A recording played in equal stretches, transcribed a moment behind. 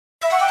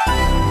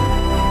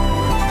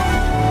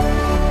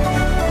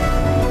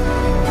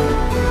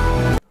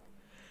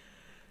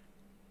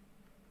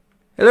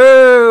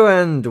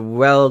And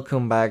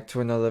welcome back to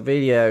another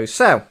video.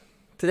 So,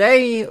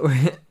 today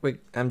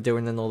I'm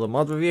doing another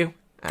mod review,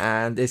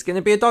 and it's going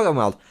to be a doggo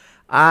mod.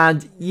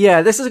 And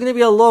yeah, this is going to be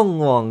a long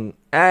one.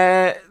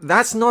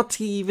 That's not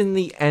even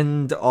the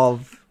end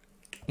of,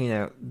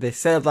 the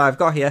setup that I've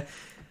got here.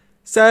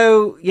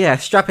 So yeah,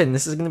 strap in,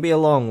 this is going to be a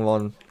long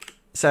one.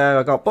 So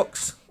I got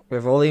books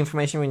with all the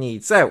information we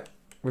need. So,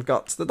 we've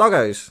got the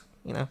doggos,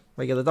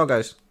 regular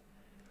doggos.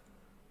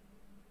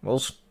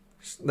 Wolves.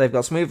 They've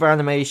got smoother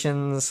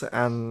animations,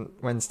 and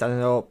when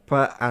standing up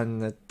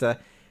and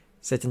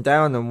sitting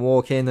down and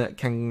walking,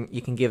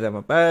 you can give them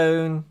a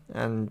bone,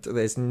 and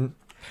there's new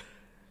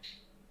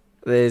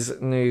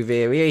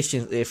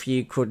variations if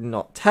you could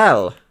not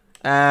tell.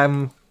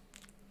 Yeah,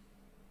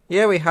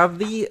 we have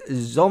the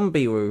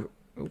zombie you'll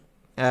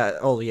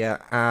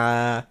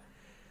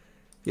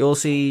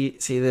see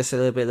this a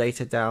little bit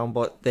later down,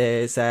 but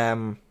there's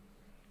the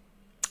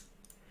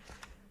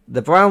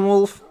brown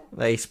wolf.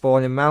 They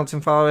spawn in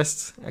mountain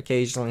forests,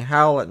 occasionally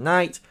howl at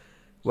night.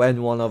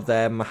 When one of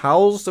them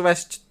howls, the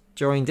rest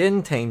joined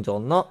in, tamed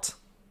or not.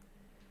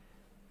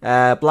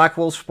 Black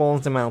wolf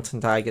spawns in mountain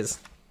tigers.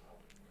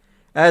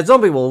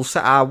 Zombie wolves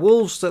are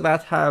wolves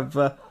that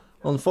have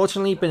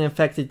unfortunately been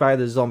infected by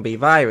the zombie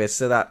virus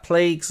that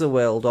plagues the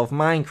world of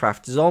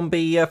Minecraft.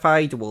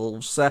 Zombie-fied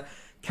wolves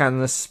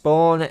can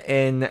spawn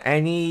in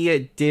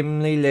any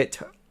dimly lit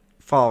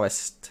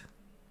forest.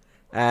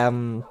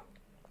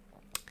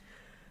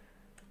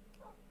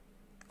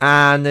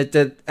 And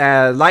the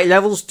light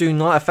levels do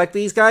not affect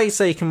these guys,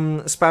 so you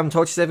can spam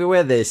torches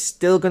everywhere. They're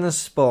still going to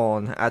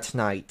spawn at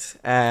night.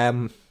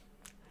 But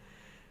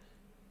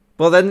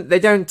then they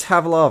don't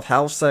have a lot of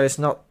health, so it's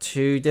not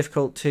too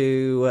difficult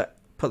to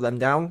put them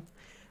down.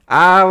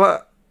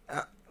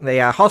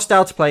 They are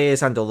hostile to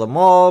players and other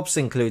mobs,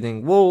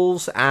 including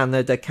wolves, and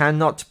they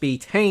cannot be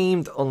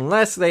tamed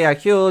unless they are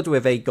cured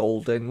with a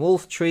golden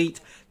wolf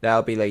treat.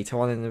 That'll be later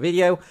on in the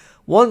video.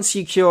 Once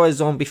you cure a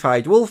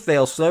zombified wolf,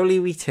 they'll slowly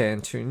return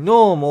to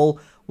normal.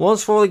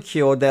 Once fully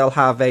cured, they'll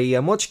have a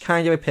much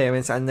kinder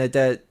appearance and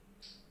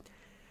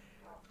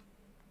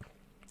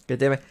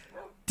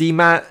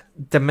demeanor,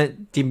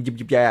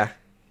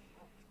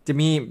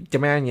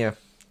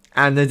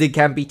 and they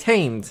can be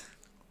tamed.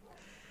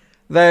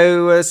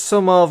 Though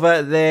some of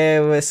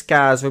their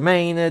scars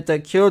remain, the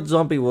cured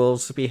zombie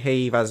wolves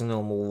behave as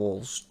normal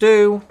wolves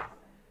do.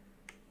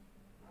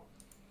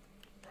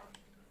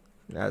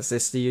 That's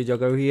this the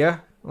doggo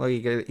here. Look,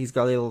 he's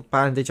got a little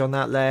bandage on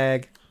that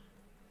leg.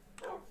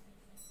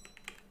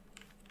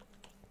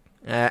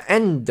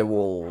 Ender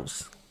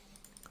wolves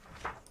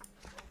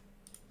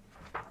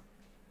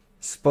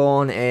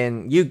spawn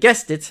in, you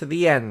guessed it,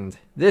 the end.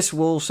 This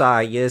wolf's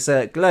eyes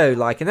glow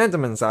like an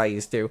enderman's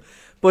eyes do,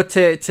 but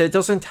it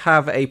doesn't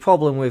have a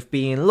problem with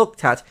being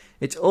looked at.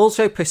 It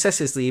also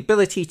possesses the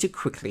ability to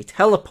quickly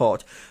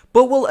teleport,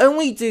 but will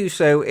only do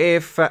so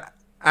if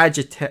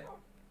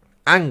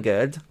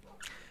angered.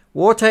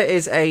 Water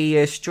is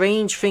a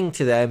strange thing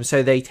to them,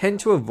 so they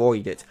tend to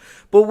avoid it,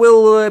 but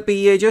will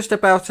be just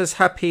about as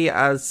happy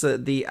as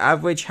the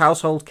average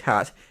household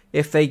cat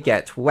if they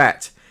get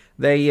wet.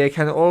 They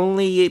can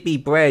only be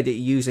bred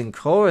using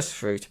chorus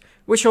fruit,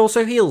 which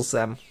also heals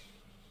them.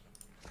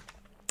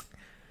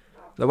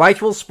 The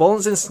white wolf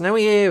spawns in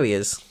snowy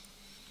areas.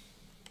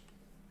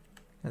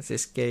 That's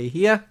this guy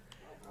here.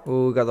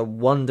 Oh, we've got a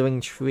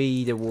wandering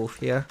tree, the wolf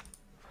here.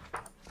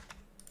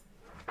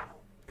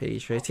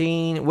 Page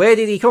 13. Where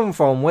did he come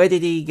from? Where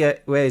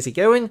is he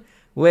going?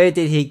 Where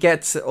did he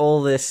get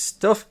all this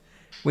stuff?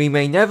 We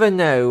may never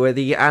know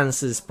the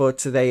answers, but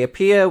they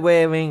appear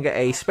wearing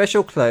a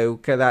special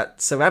cloak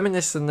that's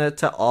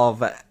reminiscent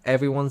of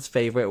everyone's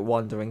favourite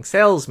wandering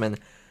salesman.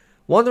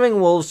 Wandering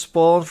wolves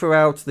spawn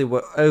throughout the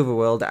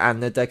overworld,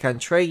 and they can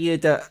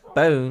trade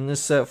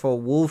bones for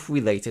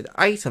wolf-related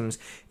items.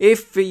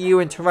 If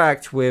you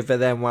interact with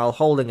them while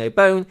holding a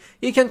bone,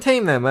 you can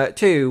tame them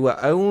too.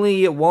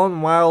 Only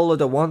one wild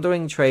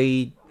wandering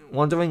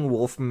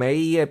wolf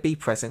may be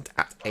present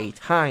at a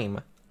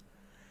time.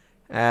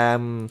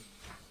 The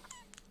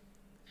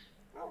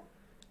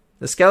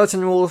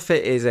skeleton wolf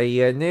is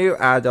a new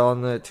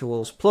add-on to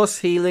Wolves Plus,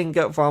 hailing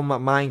from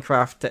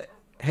Minecraft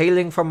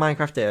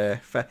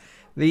Earth.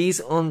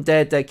 These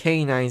undead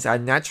canines are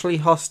naturally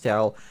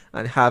hostile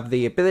and have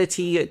the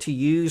ability to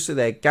use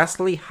their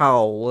ghastly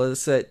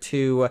howls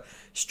to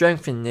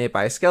strengthen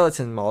nearby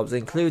skeleton mobs,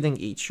 including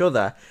each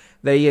other.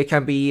 They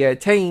can be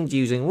tamed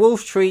using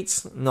wolf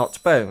treats,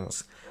 not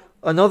bones.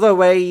 Another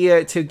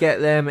way to get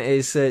them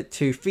is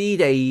to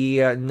feed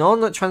a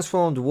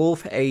non-transformed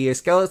wolf a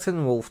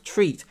skeleton wolf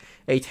treat.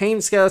 A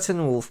tamed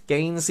skeleton wolf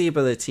gains the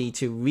ability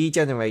to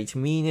regenerate,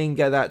 meaning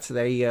that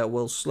they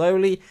will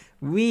slowly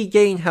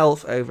regain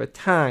health over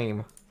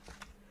time.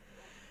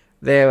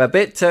 They're a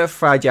bit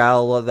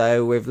fragile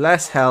though, with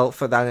less health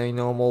than a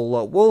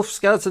normal wolf.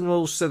 Skeleton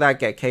wolves that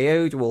get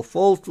KO'd will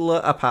fall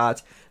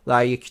apart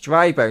like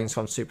dry bones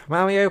from Super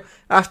Mario.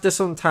 After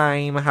some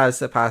time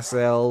has passed,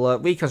 they'll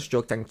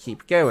reconstruct and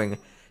keep going.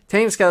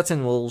 Tame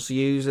skeleton wolves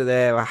use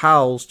their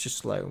howls to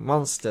slow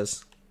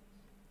monsters.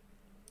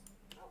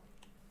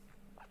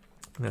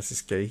 Let's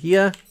just go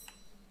here.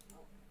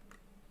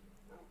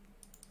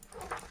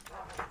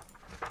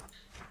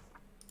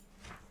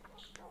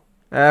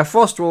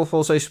 Frost wolf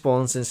also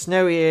spawns in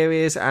snowy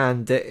areas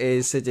and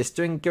is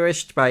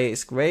distinguished by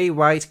its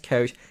grey-white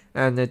coat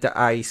and the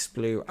ice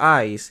blue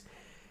eyes.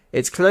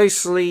 It's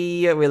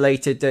closely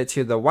related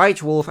to the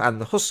white wolf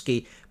and the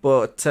husky,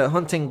 but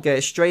hunting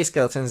stray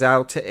skeletons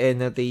out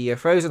in the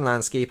frozen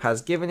landscape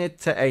has given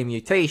it a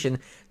mutation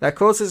that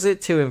causes it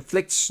to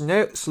inflict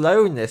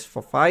slowness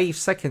for 5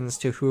 seconds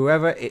to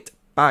whoever it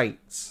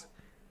bites.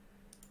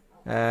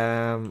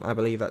 I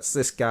believe that's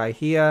this guy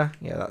here.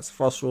 Yeah, that's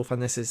Frost wolf,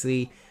 and this is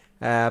the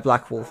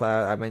black wolf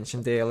I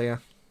mentioned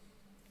earlier.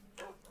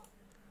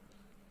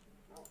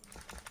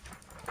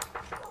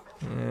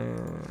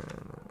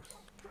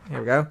 Here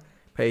we go.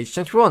 Page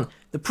 21.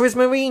 The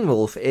prismarine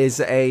wolf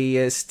is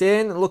a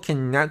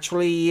stern-looking,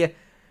 naturally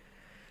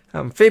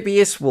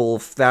amphibious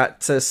wolf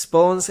that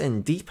spawns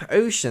in deep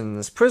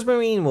oceans.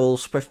 Prismarine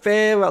wolves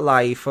prefer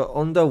life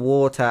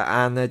underwater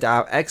and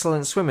are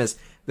excellent swimmers.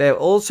 They're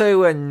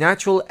also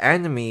natural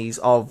enemies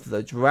of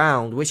the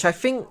drowned, which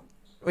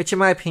in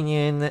my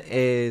opinion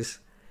is...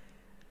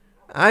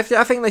 I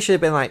think they should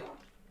have been like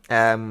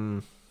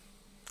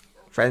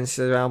friends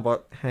around,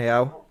 but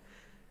hey-oh.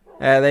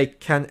 They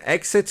can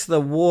exit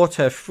the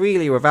water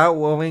freely without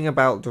worrying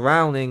about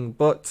drowning,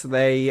 but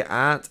they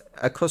aren't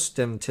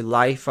accustomed to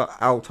life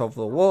out of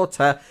the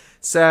water,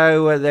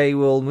 so they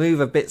will move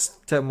a bit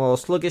more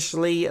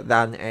sluggishly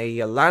than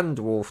a land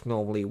wolf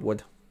normally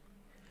would.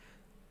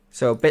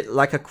 So a bit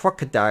like a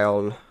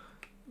crocodile.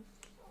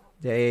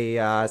 They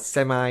are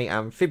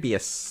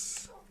semi-amphibious.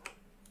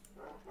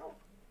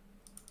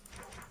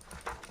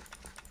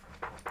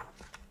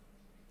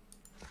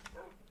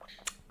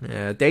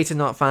 Data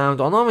not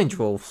found on orange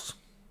wolves.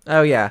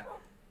 Oh yeah,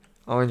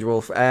 orange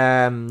wolf.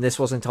 This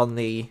wasn't on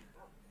the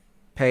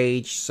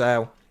page,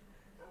 so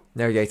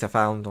no data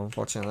found,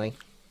 unfortunately.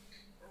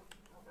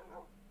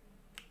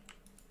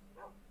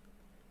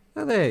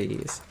 Oh, there he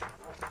is.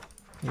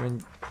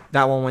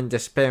 That one went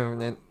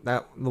disappearing.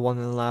 The one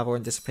in the lava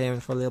went disappearing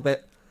for a little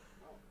bit.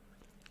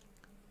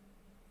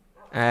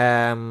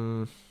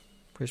 Prismarine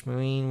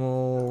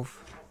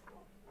wolf.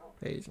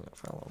 Page not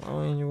found on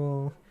orange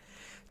wolf.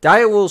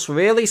 Dire wolves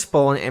rarely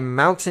spawn in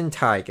mountain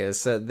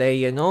tigers.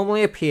 They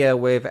normally appear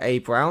with a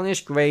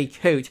brownish-grey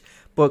coat,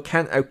 but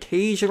can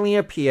occasionally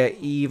appear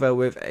either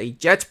with a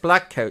jet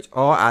black coat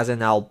or as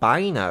an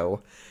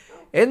albino.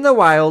 In the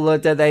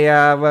wild, they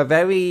are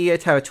very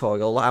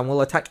territorial and will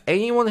attack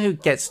anyone who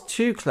gets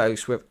too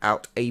close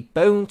without a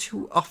bone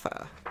to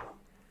offer.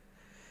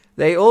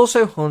 They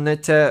also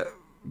hunt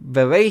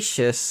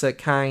various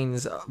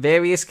kinds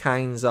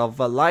of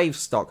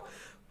livestock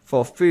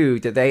for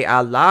food. They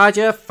are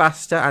larger,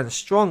 faster, and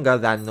stronger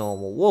than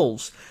normal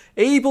wolves,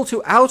 able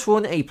to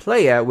outrun a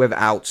player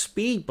without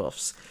speed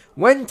buffs.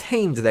 When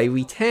tamed, they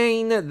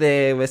retain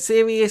their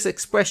serious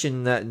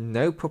expression,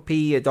 no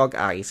puppy dog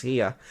eyes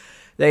here.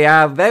 They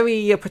are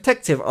very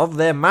protective of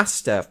their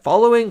master,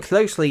 following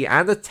closely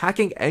and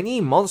attacking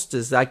any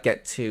monsters that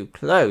get too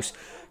close.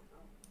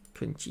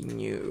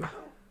 Continue.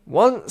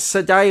 Once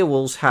dire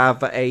wolves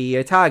have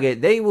a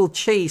target, they will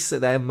chase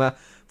them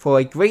for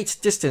a great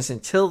distance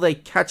until they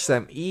catch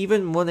them,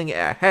 even running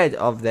ahead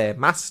of their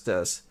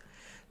masters.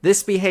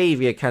 This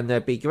behaviour can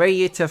be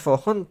great for a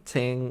hunt,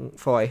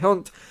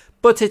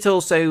 but it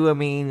also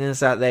means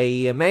that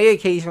they may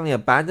occasionally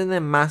abandon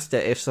their master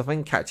if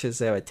something catches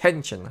their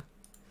attention.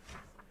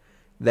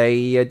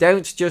 They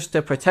don't just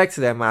protect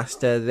their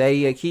master,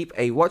 they keep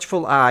a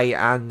watchful eye,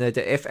 and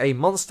if a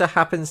monster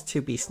happens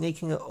to be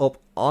sneaking up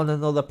on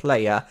another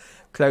player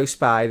close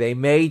by, they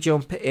may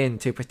jump in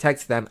to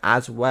protect them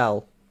as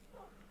well.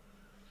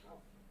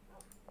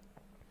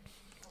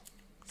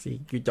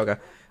 See, good dogger.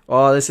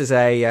 Oh, this is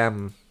a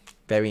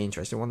very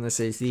interesting one. This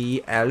is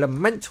the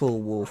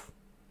elemental wolf.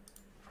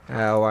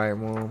 Oh, I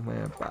will.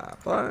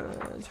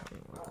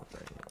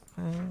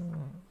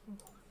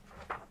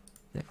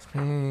 Next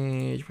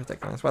page.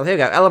 Protect us. Well, here we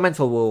go.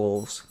 Elemental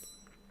wolves.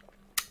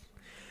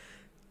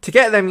 To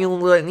get them,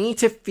 you'll need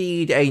to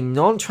feed a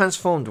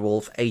non-transformed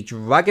wolf a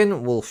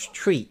dragon wolf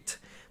treat.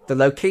 The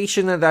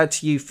location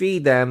that you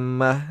feed them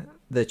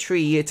the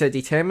treat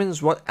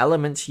determines what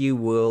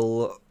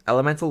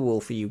elemental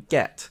wolf you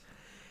get.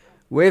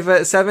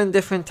 With 7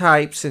 different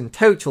types in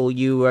total,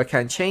 you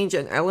can change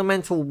an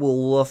elemental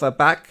wolf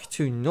back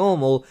to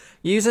normal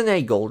using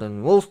a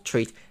golden wolf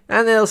treat,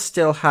 and they'll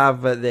still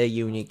have their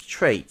unique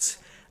traits.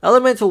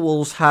 Elemental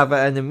wolves have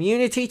an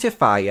immunity to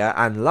fire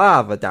and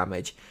lava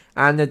damage,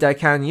 and they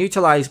can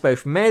utilize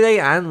both melee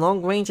and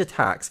long-range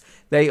attacks.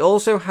 They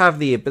also have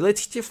the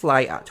ability to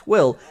fly at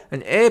will.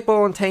 An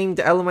airborne tamed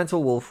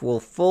elemental wolf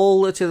will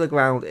fall to the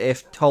ground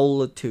if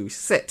told to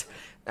sit.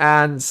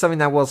 And something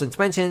that wasn't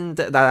mentioned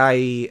that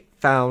I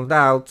found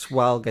out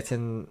while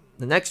getting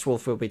the next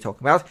wolf we'll be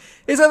talking about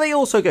is that they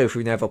also go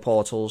through nether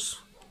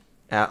portals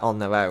on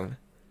their own.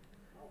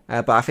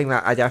 But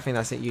I don't think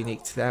that's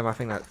unique to them. I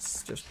think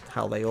that's just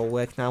how they all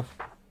work now.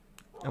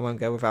 I won't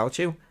go without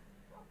you.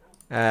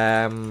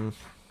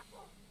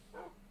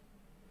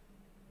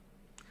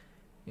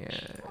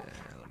 Yeah,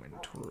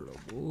 elemental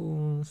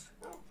wolves.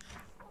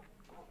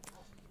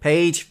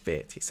 Page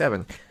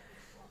 37.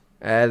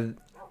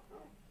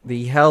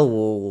 The Hell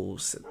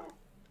Wolves.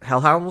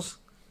 Hellhounds?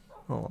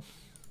 Oh.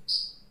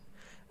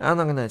 I'm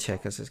not gonna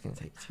check because it's gonna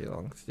take too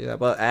long to do that.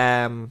 But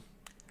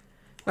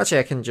actually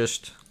I can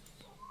just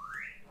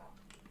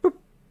boop.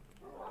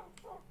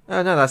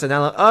 Oh no, that's an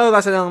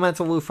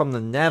elemental wolf from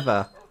the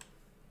Nether.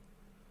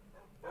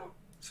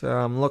 So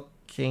I'm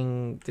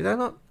looking. Did I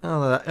not?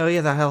 Oh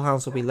yeah, the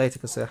hellhounds will be later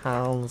because they're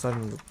hounds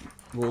and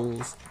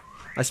wolves.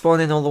 I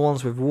spawned in all the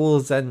ones with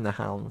wolves and the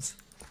hounds.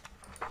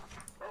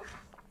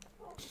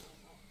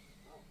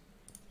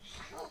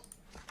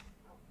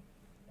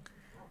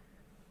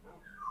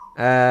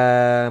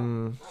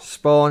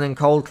 Spawn in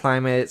cold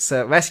climates.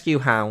 Rescue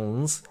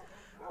hounds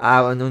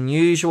are an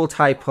unusual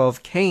type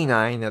of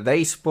canine.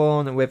 They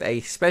spawn with a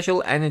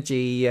special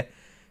energy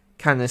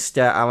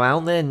canister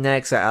around their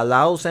necks that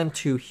allows them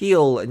to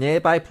heal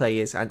nearby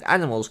players and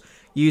animals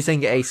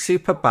using a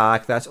super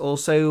bark that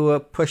also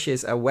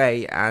pushes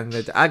away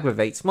and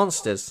aggravates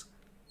monsters.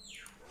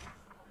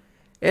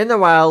 In the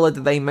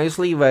wild, they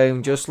mostly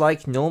roam just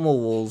like normal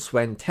wolves.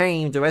 When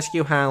tamed,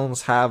 rescue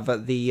hounds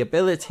have the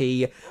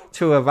ability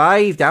to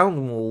revive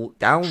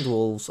downed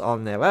wolves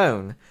on their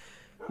own,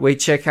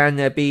 which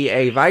can be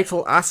a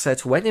vital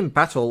asset when in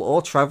battle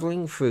or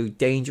travelling through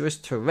dangerous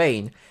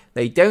terrain.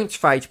 They don't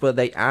fight, but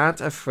they aren't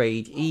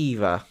afraid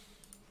either.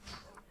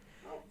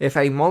 If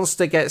a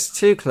monster gets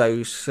too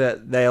close,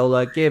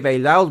 they'll give a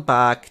loud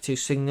bark to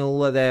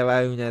signal their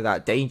owner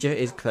that danger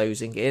is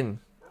closing in.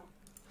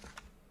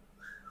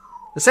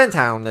 The scent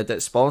hound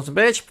that spawns in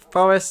birch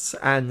forests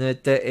and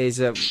that is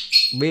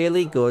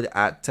really good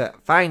at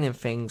finding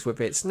things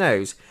with its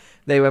nose.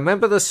 They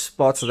remember the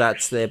spot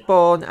that they're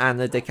born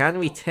and they can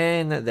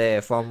return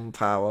there from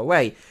far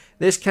away.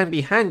 This can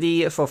be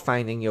handy for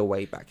finding your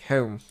way back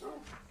home.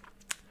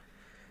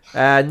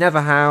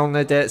 Netherhound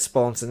that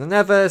spawns in the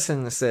Nether.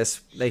 Since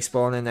they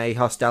spawn in a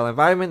hostile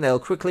environment, they'll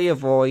quickly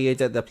avoid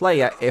the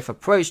player if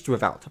approached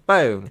without a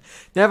bone.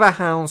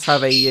 Netherhounds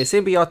have a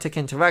symbiotic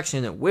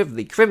interaction with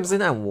the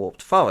Crimson and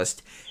Warped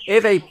Forest.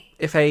 If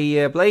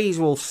a Blaze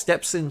Wolf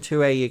steps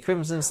into a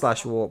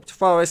Crimson/Warped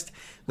Forest,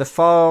 the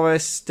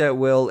forest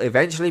will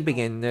eventually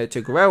begin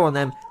to grow on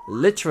them,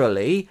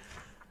 literally,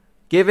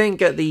 giving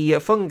the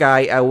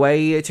fungi a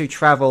way to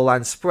travel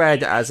and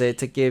spread as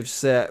it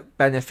gives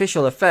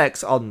beneficial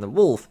effects on the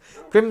wolf.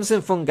 Crimson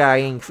fungi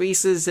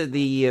increases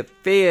the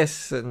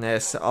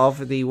fierceness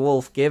of the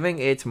wolf, giving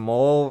it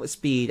more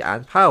speed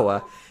and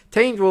power.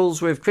 Tamed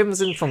wolves with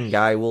crimson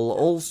fungi will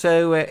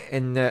also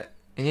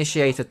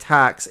initiate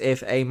attacks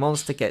if a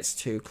monster gets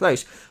too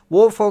close.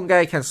 Wolf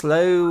fungi can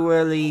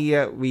slowly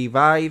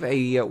revive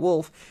a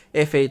wolf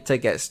if it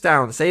gets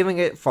down, saving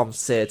it from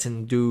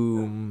certain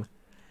doom.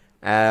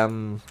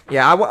 I'm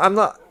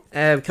not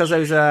because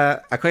those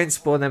I couldn't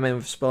spawn them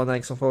in spawn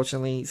eggs,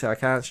 unfortunately, so I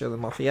can't show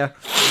them off here.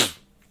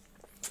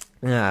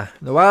 Yeah,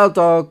 the wild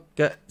dog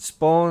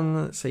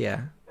spawn. So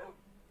yeah,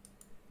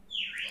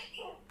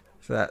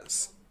 so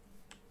that's.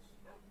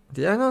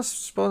 Did I not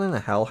spawn in a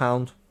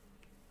hellhound?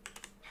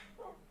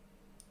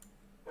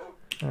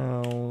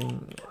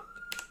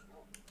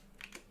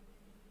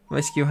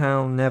 Rescue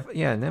hound,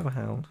 never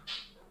hound.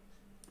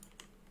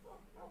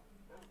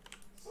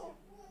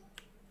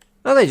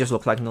 Oh, they just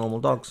look like normal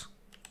dogs.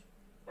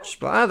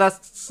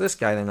 That's this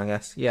guy then, I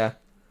guess. Yeah.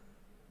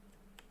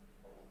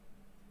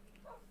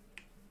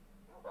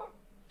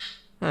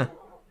 Huh.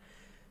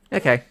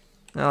 Okay.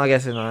 Well, I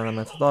guess they're not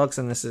elemental dogs,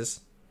 and this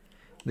is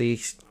the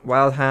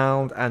wild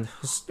hound and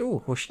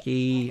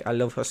husky. I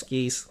love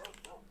huskies.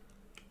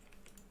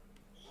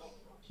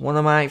 One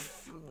of my,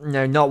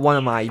 not one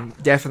of my,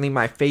 definitely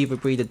my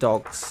favorite breed of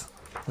dogs.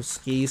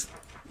 Huskies,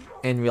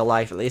 in real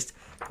life at least.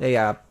 They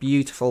are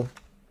beautiful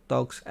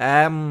dogs.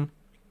 Sandhound,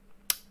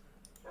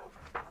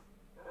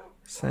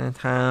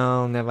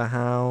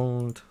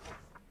 Neverhound,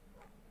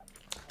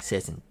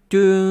 Certain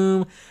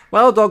Doom.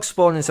 Wild dogs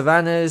spawn in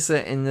savannas,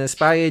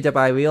 inspired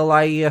by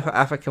real-life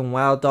African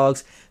wild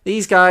dogs.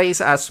 These guys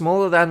are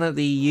smaller than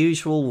the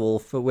usual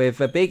wolf,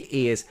 with big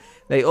ears.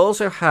 They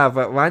also have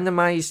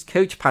randomized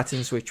coat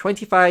patterns with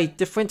 25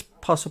 different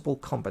possible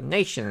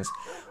combinations.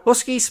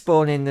 Huskies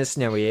spawn in the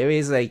snowy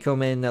areas. They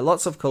come in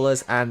lots of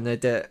colours, and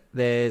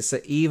there's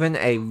even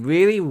a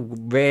really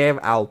rare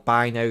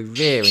albino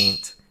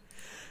variant.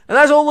 And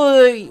that's all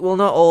of the, well,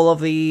 not all of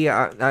the,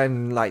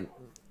 and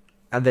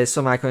there's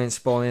some I couldn't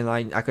spawn in,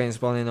 I couldn't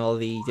spawn in all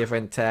the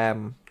different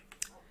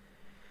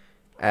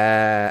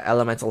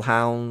elemental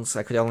hounds.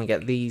 I could only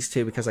get these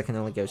two because I can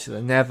only go to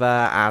the Nether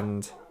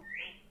and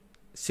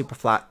super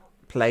flat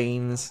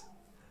plains.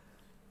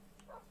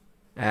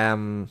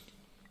 Yeah.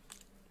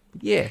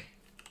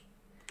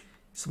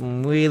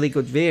 Some really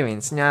good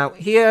variants. Now,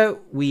 here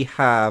we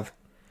have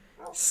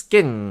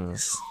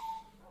skins.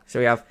 So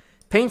we have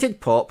Painted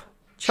Pup,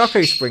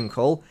 Choco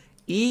Sprinkle,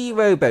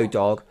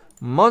 E-Robo-Dog,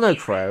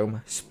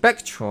 Monochrome,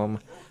 Spectrum,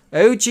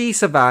 OG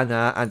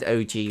Savannah, and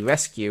OG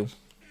Rescue.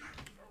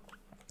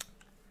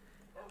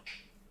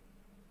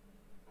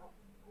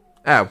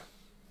 Oh.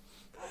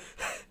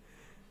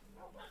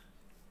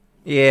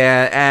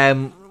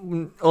 Yeah,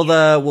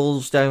 other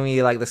wolves don't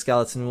really like the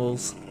skeleton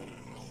wolves.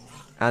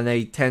 And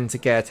they tend to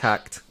get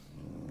attacked.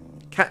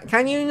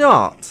 Can you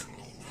not?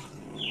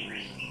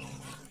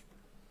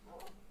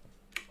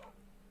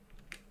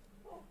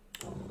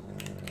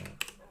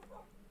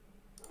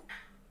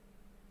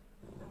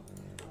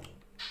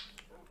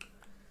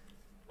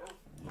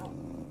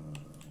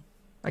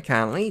 I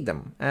can't lead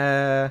them.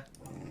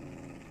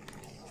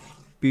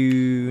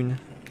 Boon.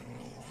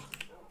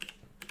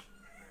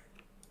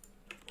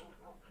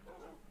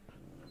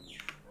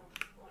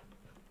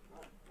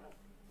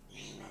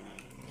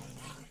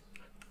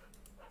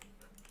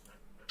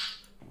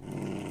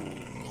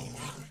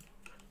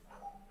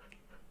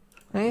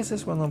 Why is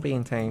this one not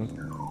being tamed?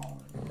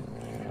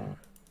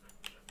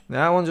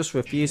 That one just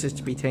refuses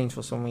to be tamed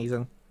for some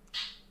reason.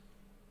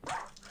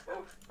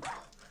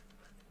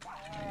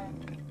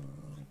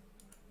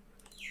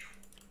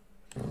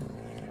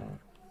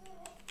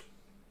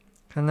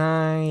 Can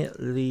I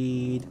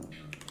lead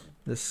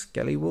the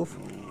Skelly Wolf?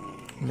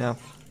 No.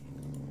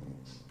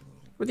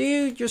 Would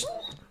you just...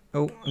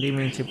 Oh, I didn't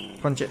mean to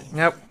punch it.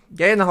 No,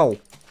 get in the hole.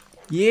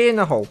 Get in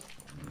the hole.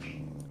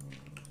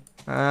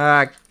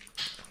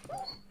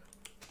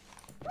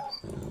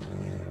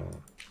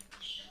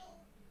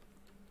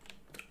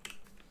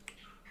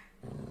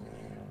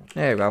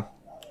 There we go.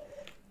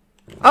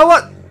 Oh,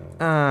 what?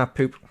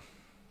 Poop.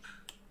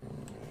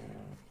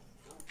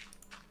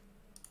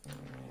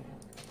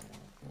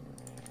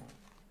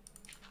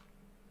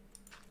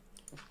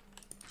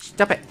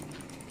 Stop it.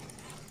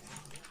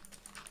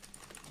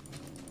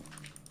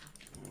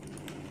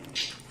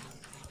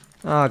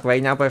 Oh,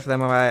 great. Now both of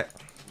them are out.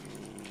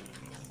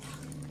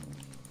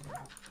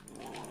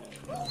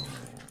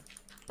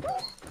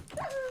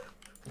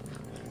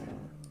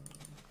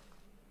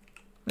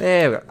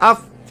 There we go.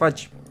 Off.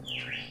 Fudge.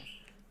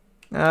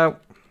 No.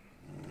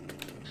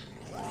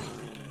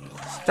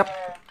 Stop.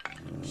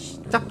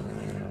 Stop.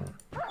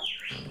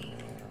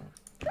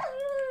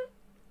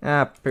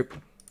 Poop.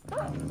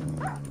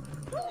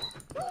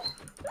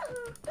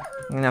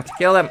 I'm gonna have to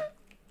kill them.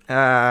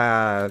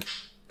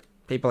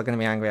 People are gonna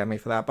be angry at me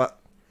for that, but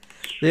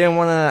they don't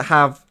want to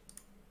have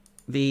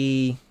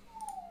the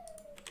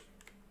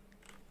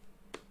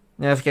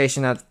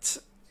notification that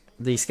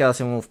the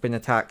skeleton wolf been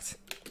attacked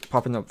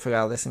popping up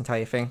throughout this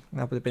entire thing.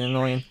 That would have been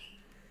annoying.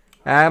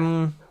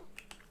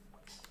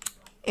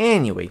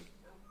 Anyway.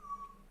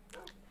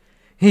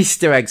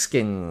 Easter egg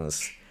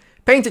skins.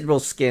 Painted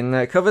wolf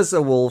skin covers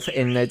the wolf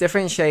in the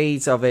different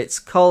shades of its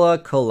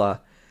colour.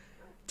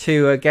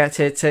 To get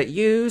it,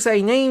 use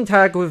a name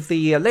tag with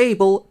the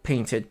label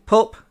Painted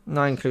Pup,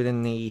 not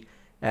including the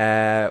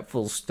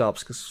full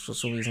stops, because for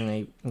some reason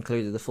they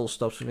included the full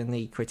stops within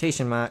the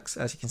quotation marks.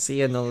 As you can see,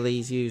 none of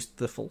these used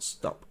the full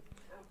stop.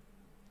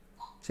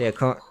 So yeah,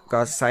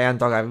 got Cyan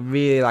Dog, I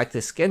really like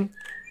this skin.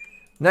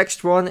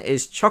 Next one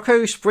is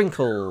Choco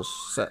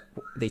Sprinkles.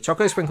 The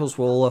Choco Sprinkles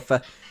wolf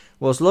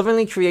was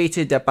lovingly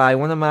created by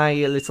one of my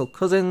little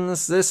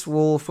cousins. This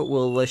wolf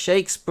will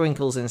shake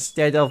sprinkles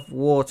instead of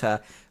water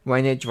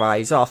when it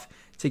dries off.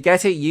 To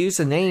get it, use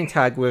the name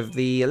tag with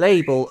the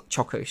label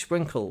Choco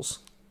Sprinkles.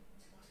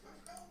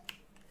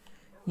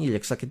 He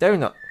looks like a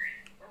donut.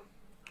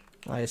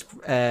 Nice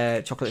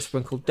chocolate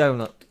sprinkled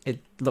donut.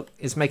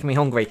 It's making me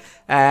hungry.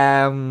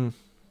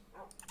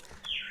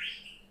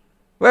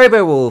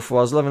 Robo Wolf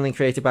was lovingly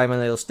created by my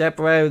little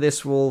stepbro.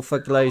 This wolf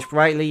glows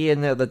brightly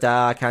in the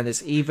dark and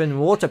is even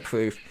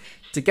waterproof.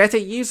 To get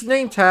it, use the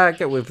name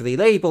tag with the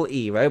label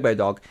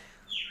eRobodog.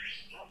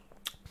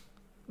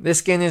 This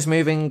skin is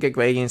moving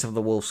gradients of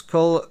the wolf's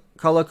color.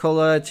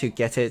 To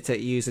get it,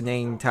 use the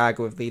name tag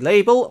with the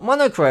label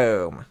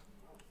Monochrome.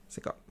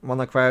 So got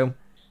Monochrome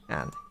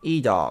and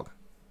eDog.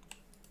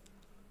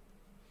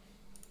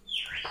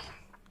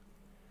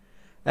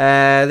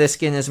 This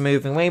skin is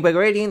moving rainbow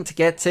gradient. To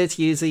get it,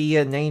 use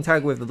the name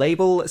tag with the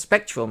label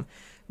Spectrum.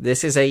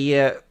 This is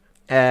a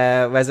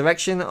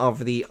resurrection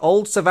of the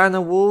old Savannah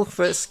wolf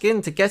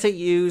skin. To get it,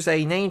 use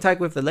a name tag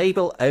with the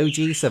label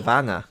OG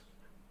Savannah.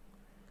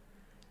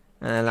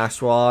 And the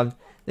last one.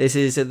 This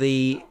is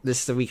the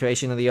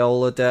recreation of the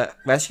old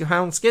Rescue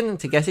Hound skin.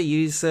 To get it,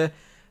 use a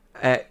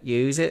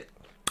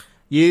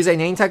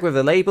name tag with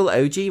the label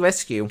OG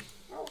Rescue.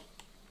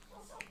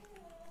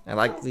 I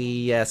like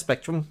the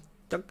Spectrum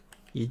dog.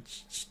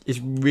 It's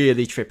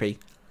really trippy.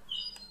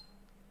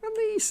 And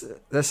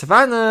the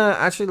Savannah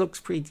actually looks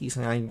pretty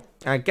decent.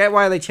 I get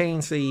why they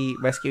changed the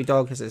Rescue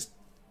Dog, because it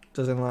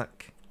doesn't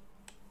look...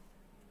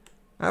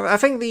 I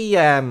think the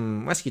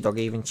Rescue Dog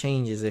even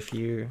changes if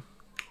you...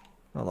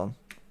 Hold on.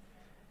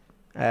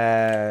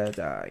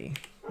 Die.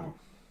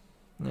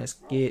 Let's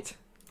get...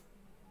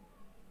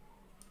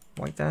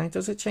 White dye.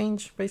 Does it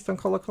change based on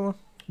colour?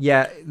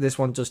 Yeah, this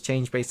one does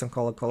change based on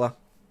colour.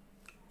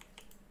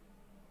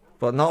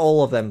 But not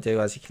all of them do,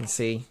 as you can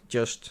see.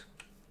 Just,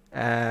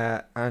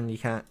 and you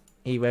can't.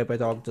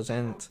 eRobodog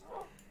doesn't.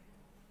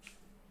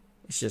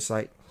 It's just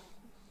like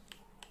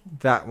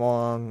that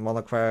one,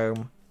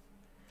 Monochrome,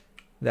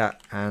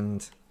 that,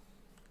 and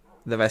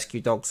the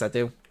Rescue Dogs that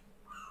do.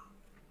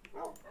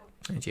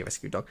 OG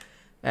Rescue Dog.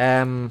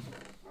 Jump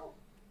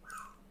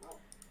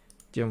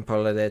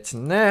all of that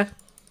in there.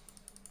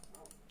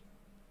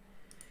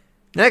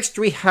 Next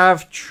we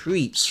have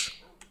treats.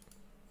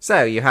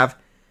 So you have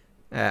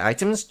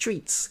items,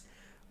 treats.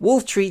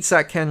 Wolf treats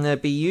that can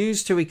be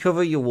used to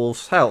recover your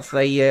wolf's health.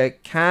 They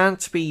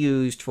can't be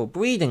used for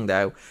breeding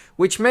though,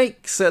 which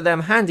makes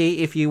them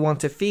handy if you want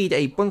to feed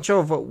a bunch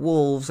of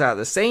wolves at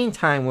the same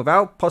time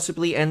without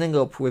possibly ending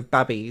up with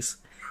babbies.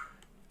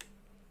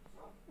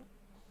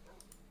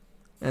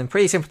 And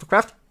pretty simple to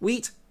craft.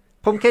 Wheat,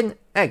 pumpkin,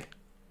 egg.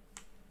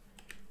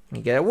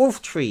 You get a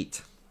wolf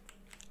treat.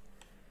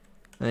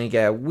 And you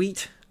get a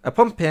wheat, a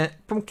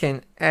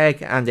pumpkin,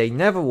 egg, and a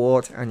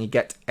netherwort, and you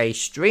get a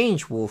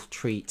strange wolf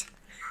treat.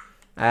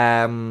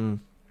 In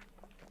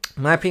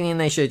my opinion,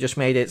 they should have just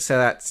made it so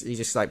that you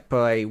just like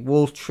put a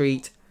wolf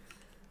treat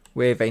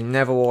with a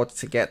netherwort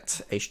to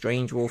get a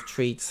strange wolf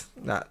treat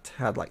that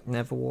had like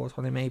netherwort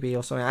on it maybe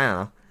or something.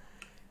 I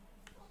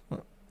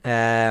don't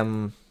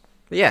know.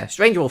 But yeah,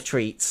 strange wolf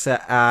treats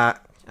are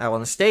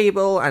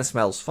unstable and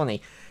smells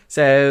funny.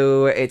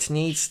 So it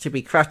needs to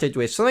be crafted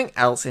with something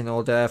else in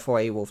order for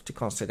a wolf to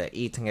consider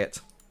eating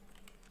it.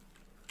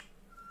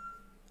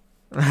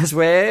 That's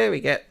where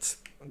we get...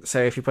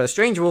 So if you put a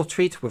strange wolf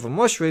treat with a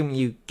mushroom,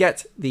 you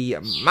get the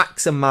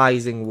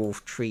maximizing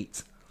wolf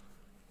treat.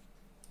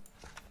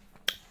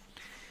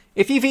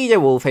 If you feed a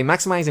wolf a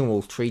maximizing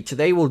wolf treat,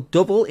 they will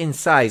double in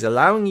size,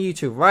 allowing you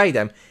to ride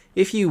them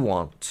if you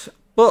want.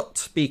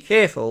 But be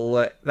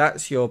careful,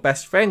 that's your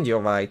best friend you're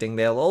riding.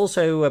 They'll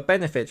also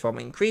benefit from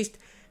increased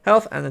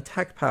health and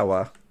attack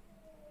power.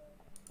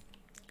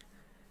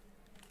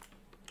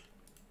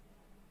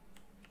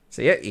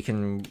 So yeah, you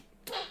can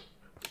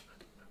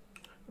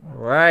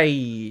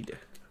ride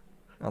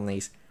on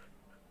these,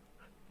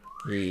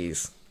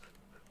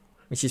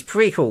 which is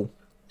pretty cool.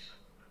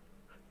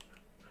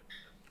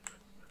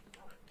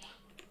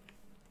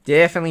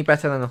 Definitely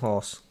better than a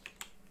horse.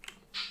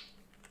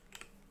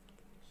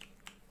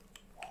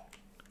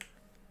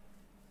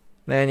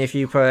 Then if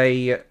you put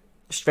a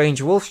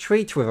strange wolf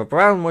treat with a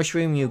brown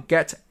mushroom, you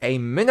get a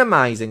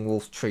minimizing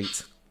wolf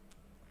treat.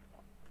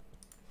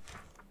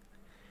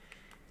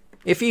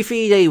 If you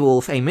feed a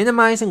wolf a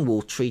minimizing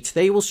wolf treat,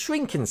 they will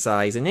shrink in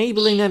size,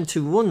 enabling them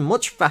to run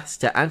much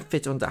faster and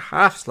fit under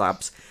half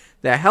slabs.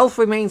 Their health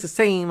remains the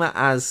same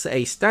as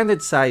a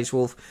standard size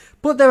wolf,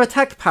 but their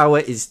attack power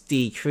is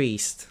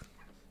decreased.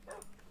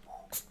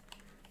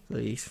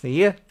 Please for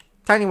here,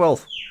 tiny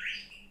wolf,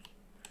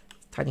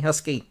 tiny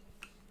husky.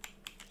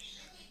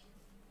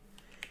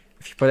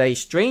 If you put a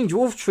strange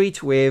wolf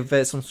treat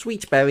with some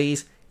sweet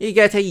berries, you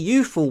get a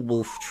youthful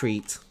wolf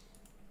treat.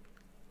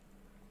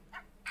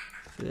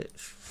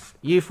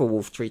 Youthful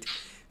wolf treat.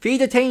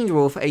 Feed a tamed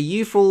wolf a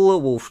youthful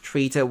wolf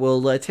treat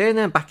will turn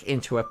them back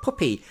into a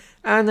puppy,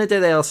 and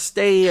they'll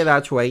stay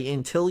that way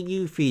until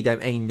you feed them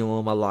a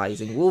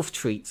normalizing wolf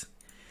treat.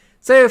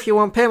 So if you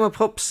want perma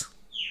pups,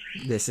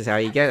 this is how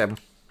you get them.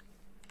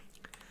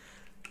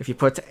 If you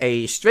put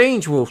a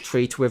strange wolf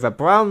treat with a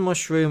brown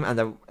mushroom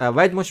and a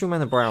red mushroom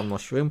and a brown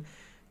mushroom,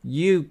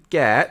 you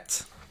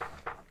get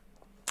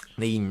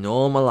the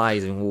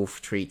normalizing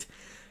wolf treat.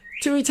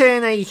 To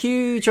return a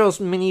huge or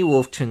mini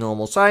wolf to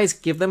normal size,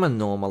 give them a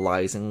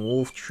normalizing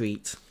wolf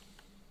treat.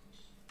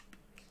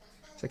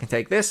 So I can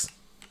take this.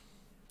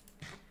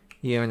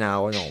 You are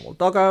now a normal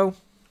doggo.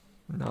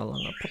 No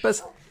longer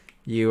puppers.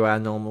 You are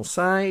normal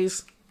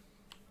size.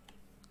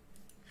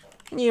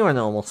 And you are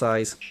normal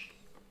size.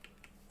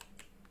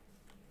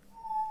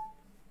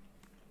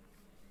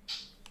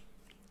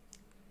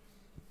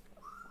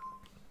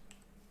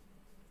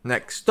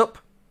 Next up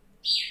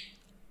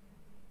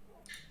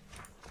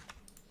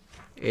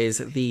is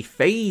the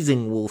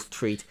phasing wolf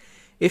treat.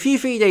 If you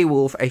feed a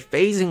wolf a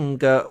phasing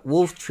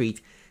wolf treat,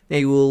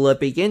 they will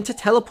begin to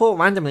teleport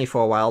randomly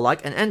for a while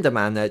like an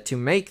enderman to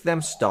make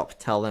them stop,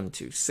 tell them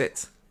to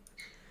sit.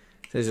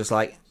 So it's just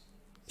like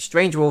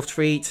strange wolf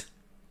treat,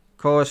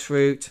 chorus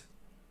fruit,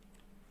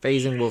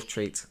 phasing wolf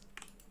treat.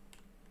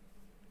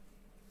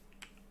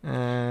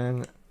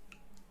 And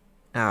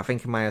I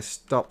think I might have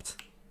stopped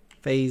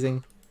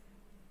phasing.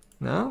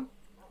 No?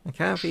 I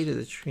can't feed it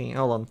the tree.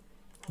 Hold on.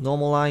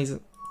 Normalize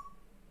it.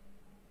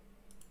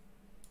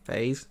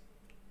 Phase.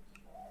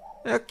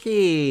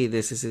 Okay,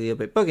 this is a little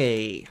bit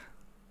buggy.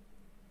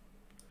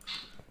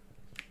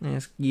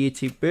 Let's get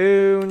to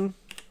bone.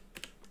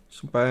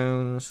 Some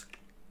bones.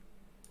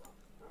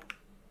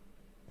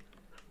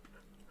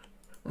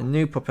 And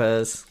new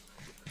puppers.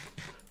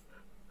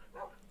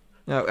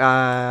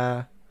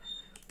 No,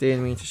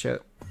 didn't mean to show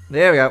it.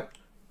 There we go.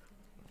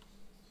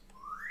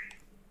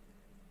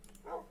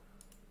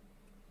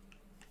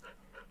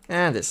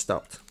 And it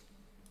stopped.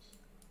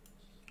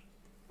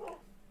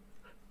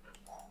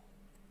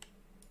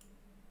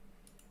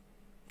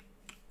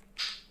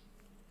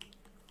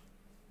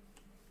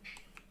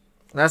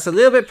 That's a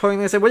little bit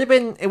pointless. It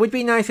would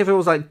be nice if it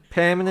was like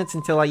permanent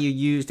until like you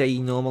used a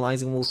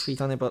normalizing wolf treat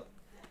on it, but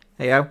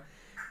there you go.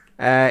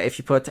 If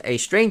you put a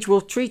strange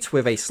wolf treat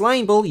with a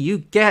slime ball, you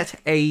get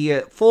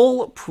a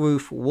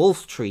foolproof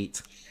wolf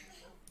treat.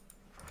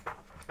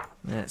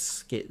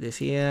 Let's get this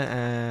here.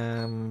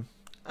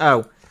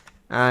 Oh,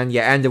 and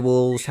yeah, Ender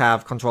Wolves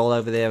have control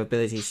over their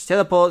ability to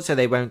teleport, so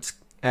they won't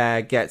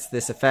get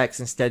this effect.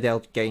 Instead,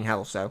 they'll gain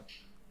health. So,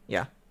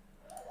 yeah.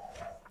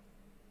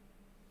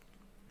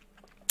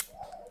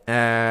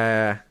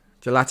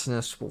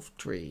 Gelatinous Wolf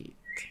Treat.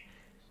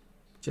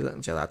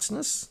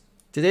 Gelatinous?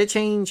 Did it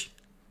change?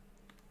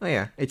 Oh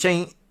yeah, it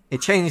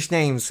changed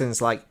names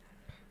since like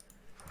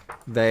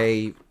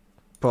they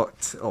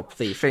put up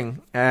the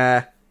thing.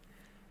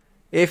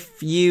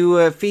 If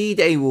you feed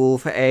a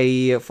wolf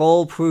a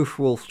fall-proof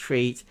wolf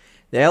treat,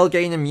 they'll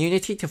gain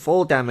immunity to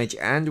fall damage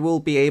and will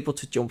be able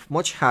to jump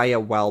much higher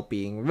while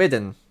being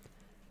ridden.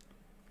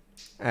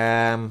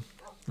 Now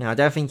I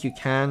don't think you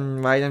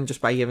can ride them just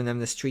by giving them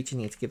this treat. You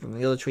need to give them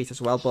the other treat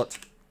as well, but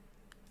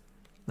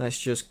let's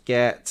just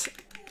get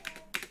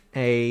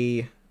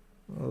a...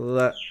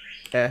 oh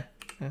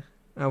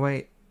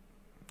wait,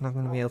 I'm not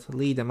going to be able to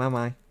lead them, am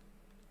I?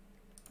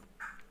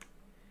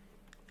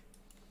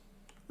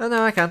 Oh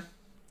no, I can.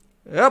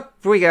 Up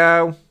we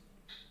go.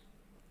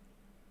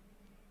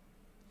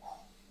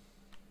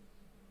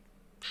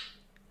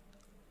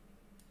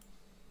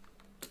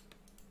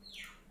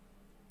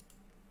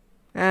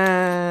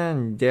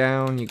 And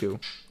down you go.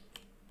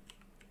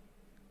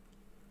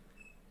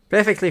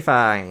 Perfectly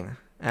fine.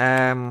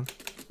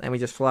 Let me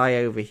just fly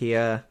over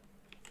here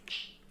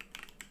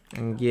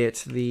and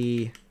get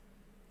the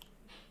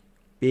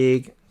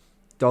big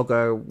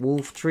doggo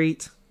wolf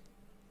treat.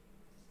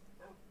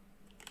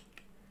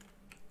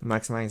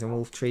 Maximizing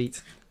wolf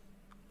treat.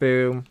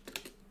 Boom.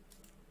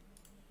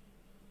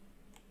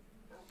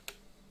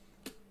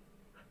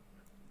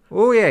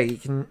 Oh yeah, you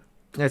can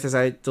notice how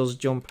it does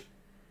jump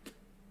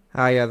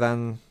higher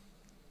than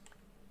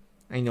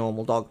a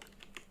normal dog.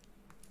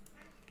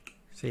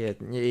 So yeah,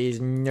 it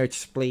is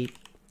noticeably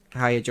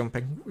higher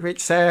jumping.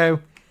 Which so,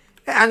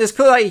 and it's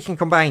cool that you can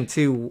combine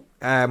two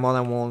more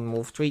than one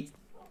wolf treat.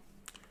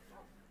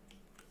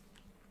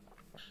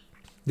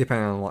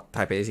 Depending on what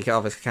type it is, you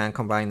obviously can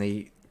combine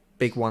the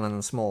big one and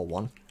the small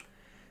one.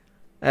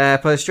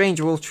 Put a strange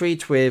wolf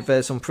treat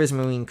with some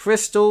prismarine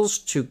crystals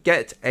to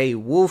get a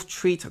wolf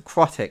treat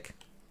aquatic.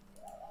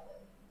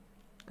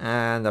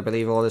 And I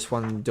believe all this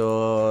one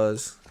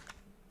does...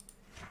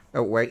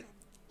 oh wait,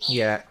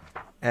 yeah.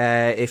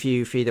 If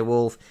you feed a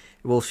wolf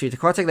treat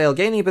aquatic, they'll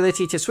gain the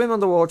ability to swim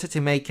underwater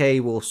to make a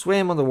wolf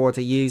swim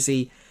underwater. Use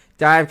the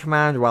dive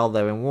command while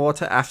they're in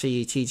water after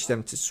you teach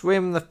them to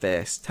swim the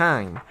first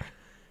time.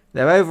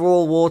 Their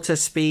overall water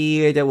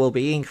speed will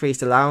be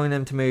increased, allowing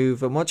them to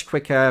move much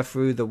quicker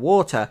through the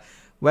water,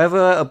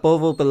 whether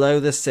above or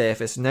below the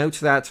surface. Note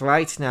that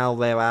right now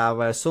there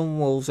are some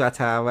wolves that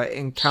are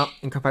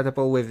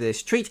incompatible with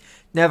this treat.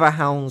 Never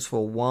hounds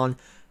for one.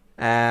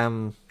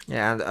 Yeah,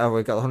 and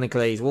we've got the Honey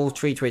Glazed Wolf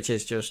Treat, which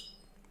is just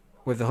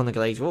with the Honey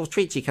Glazed Wolf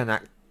Treat you can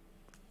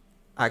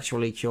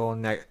actually cure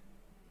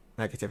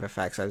negative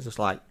effects. So just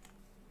like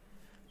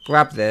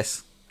grab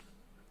this.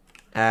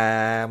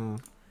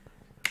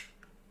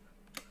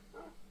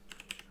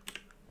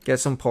 Get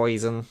some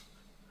poison.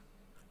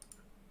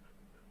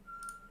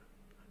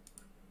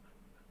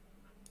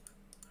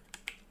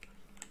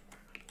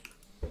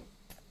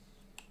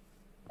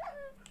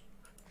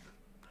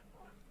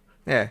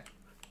 Yeah.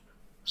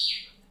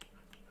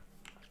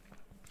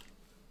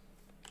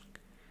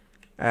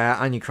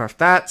 And you craft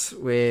that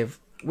with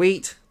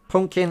wheat,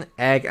 pumpkin,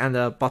 egg, and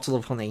a bottle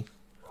of honey.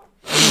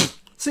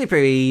 Super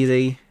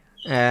easy.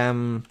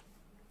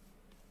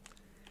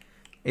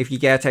 If you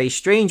get a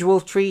strange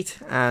wolf treat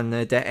and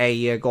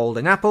a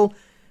golden apple,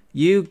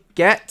 you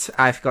get,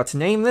 I forgot to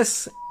name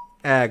this,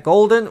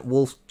 golden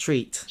wolf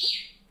treat.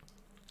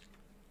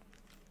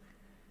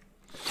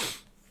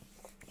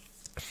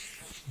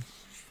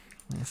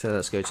 So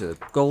let's go to the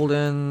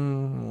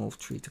golden wolf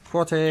treat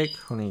aquatic,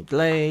 honey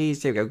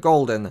glazed. Here we go,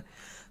 golden.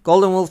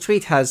 Golden wolf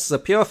treat has a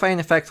purifying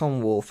effect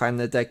on wolf, and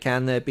they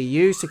can be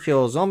used to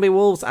cure zombie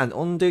wolves and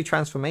undo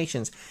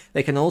transformations.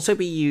 They can also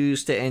be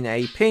used in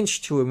a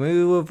pinch to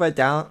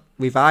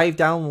revive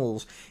down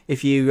wolves.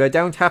 If you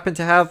don't happen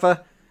to have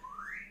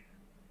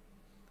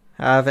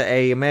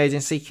a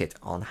emergency kit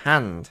on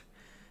hand.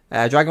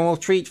 Dragon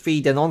wolf treat,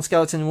 feed a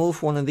non-skeleton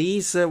wolf. One of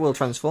these will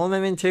transform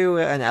him into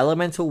an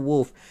elemental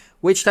wolf.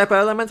 Which type of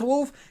elemental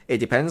wolf? It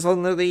depends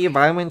on the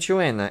environment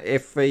you're in.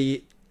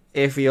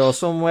 If you're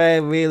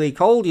somewhere really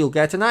cold, you'll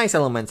get an ice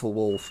elemental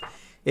wolf.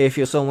 If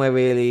you're somewhere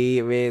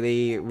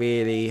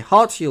really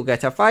hot, you'll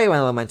get a fire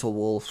elemental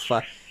wolf.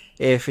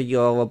 If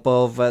you're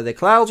above the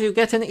clouds, you'll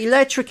get an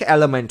electric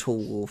elemental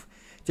wolf.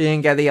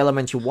 Didn't get the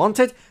element you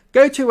wanted?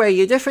 Go to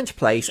a different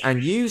place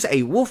and use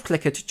a wolf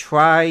clicker to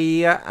try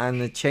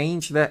and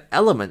change the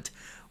element.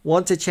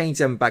 Want to change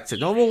them back to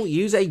normal?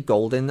 Use a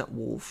golden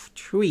wolf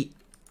treat.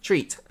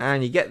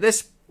 And you get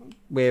this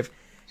with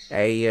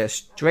a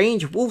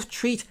strange wolf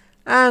treat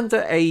and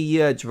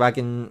a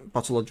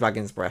bottle of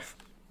dragon's breath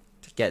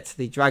to get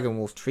the dragon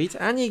wolf treat,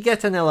 and you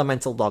get an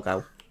elemental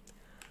doggo.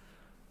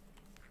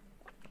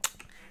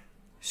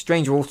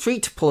 Strange wolf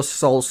treat plus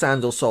soul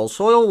sand or soul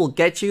soil will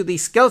get you the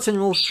skeleton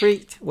wolf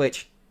treat,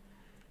 which,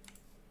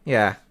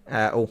 yeah,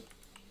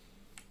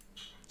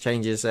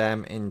 changes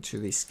them into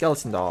the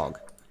skeleton dog.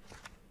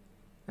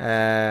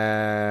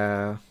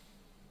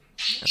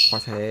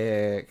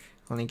 Aquatic,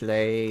 honey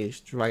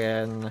glazed,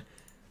 dragon,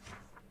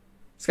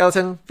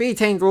 skeleton. The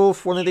tamed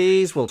wolf, one of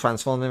these, will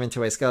transform them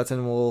into a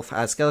skeleton wolf.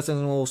 As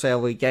skeleton wolves,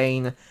 they'll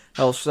regain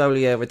health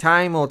slowly over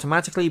time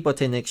automatically,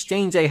 but in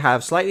exchange they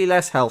have slightly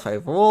less health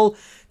overall.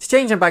 To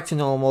change them back to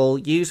normal,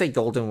 use a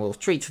golden wolf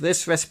treat.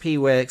 This recipe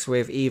works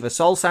with either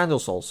soul sand or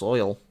soul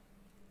soil.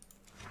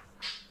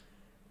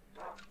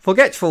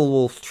 Forgetful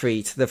Wolf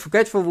Treat. The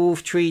Forgetful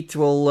Wolf Treat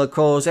will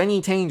cause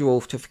any tamed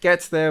wolf to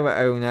forget their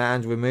owner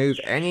and remove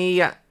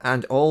any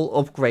and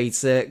all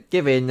upgrades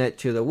given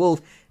to the wolf,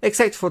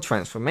 except for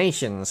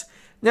transformations.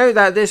 Note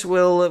that this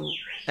will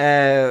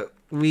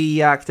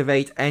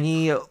reactivate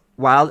any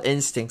wild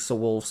instincts the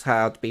wolves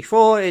had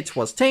before it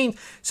was tamed,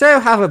 so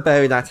have a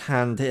bone at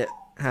hand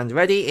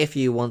ready if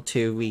you want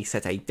to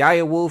reset a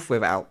dire wolf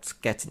without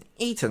getting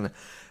eaten.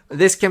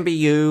 This can be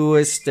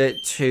used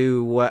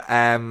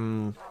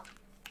to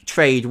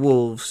trade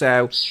wolves.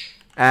 So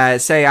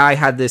say I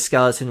had this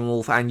skeleton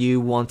wolf and you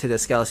wanted a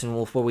skeleton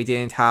wolf, but we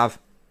didn't have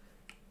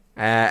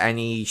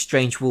any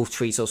strange wolf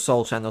treats or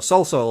soul sand or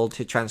soul soil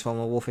to transform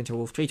a wolf into a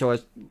wolf treat, or a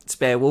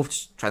spare wolf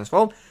to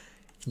transform.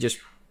 You can just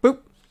boop,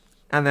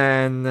 and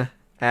then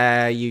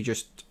you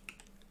just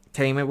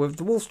tame it with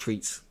the wolf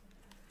treats.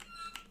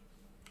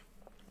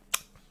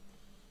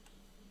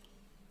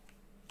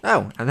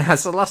 Oh, and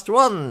that's the last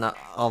one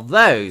of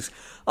those.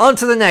 On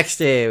to the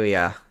next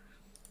area.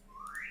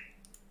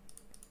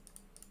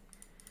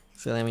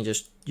 So let me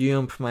just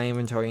jump my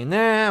inventory in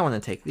there. I want to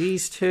take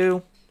these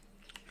two.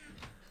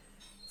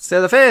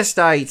 So the first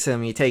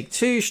item, you take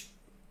two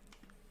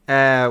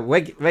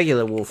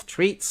regular wolf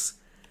treats,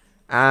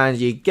 and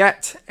you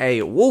get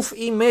a wolf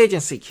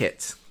emergency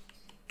kit.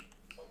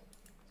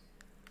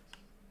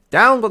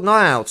 Down but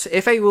not out.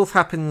 If a wolf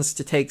happens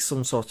to take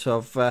some sort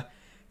of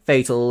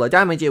fatal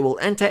damage, it will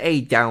enter a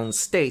downed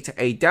state.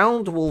 A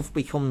downed wolf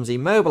becomes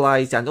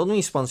immobilized and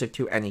unresponsive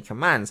to any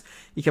commands.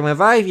 You can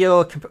revive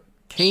your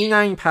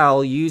canine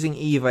pal using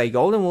either a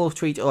golden wolf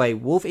treat or a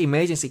wolf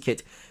emergency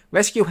kit.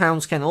 Rescue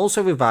hounds can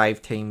also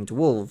revive tamed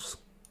wolves.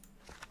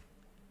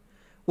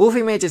 Wolf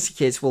emergency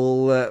kits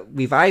will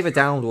revive a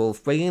downed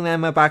wolf, bringing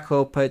them back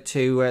up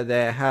to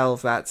their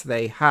health that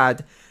they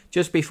had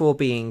just before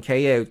being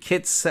KO'd.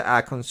 Kits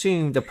are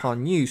consumed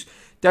upon use.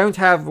 Don't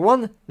have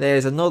one?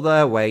 There's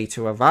another way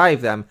to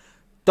revive them.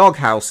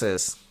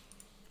 Doghouses.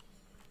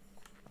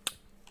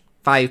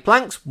 5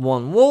 planks,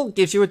 1 wool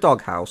gives you a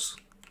doghouse.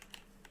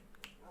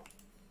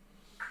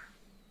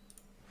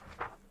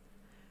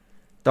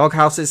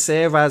 Doghouses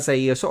serve as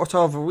a sort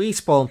of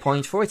respawn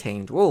point for a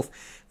tamed wolf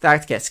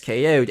that gets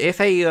KO'd. If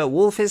a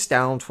wolf is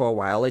downed for a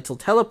while, it'll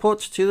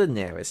teleport to the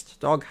nearest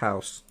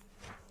doghouse.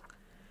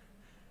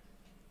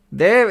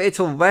 There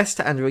it'll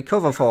rest and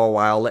recover for a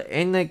while.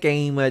 In a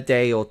game a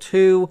day or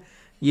two,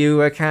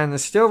 you can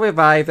still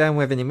revive them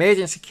with an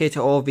emergency kit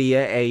or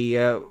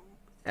via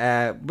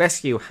a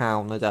rescue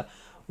hound.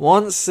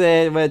 Once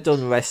they're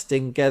done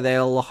resting,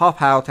 they'll hop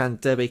out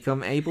and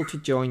become able to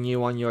join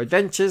you on your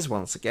adventures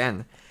once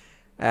again.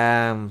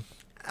 On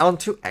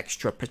to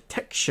extra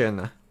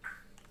protection.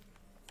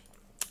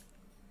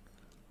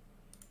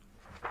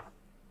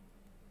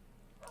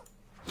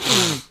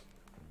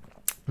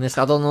 This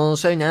add-on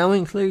also now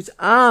includes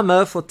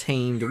armor for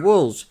tamed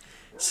wolves.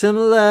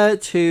 Similar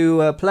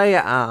to player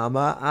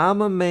armor,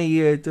 armor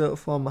made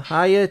from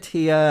higher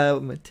tier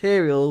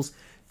materials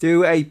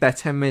do a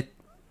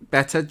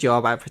better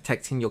job at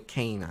protecting your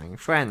canine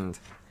friend.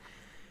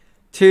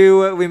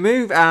 To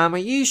remove armor,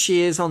 use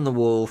shears on the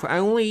wolf.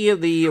 Only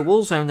the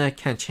wolf's owner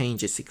can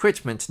change its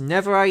equipment.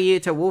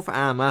 Netherite wolf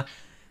armor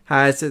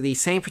has the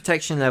same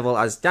protection level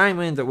as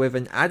diamond, with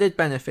an added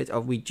benefit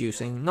of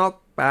reducing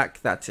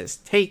knockback that is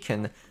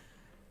taken.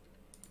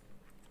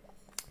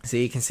 So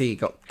you can see you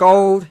got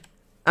gold,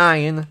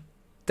 iron,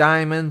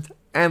 diamond,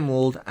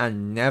 emerald,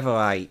 and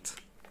netherite.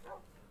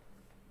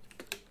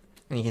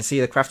 And you can see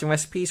the crafting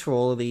recipes for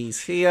all of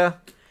these here.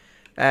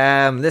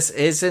 This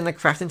is in the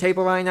crafting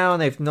table right now,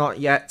 and they've not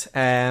yet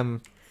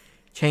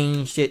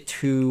changed it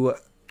to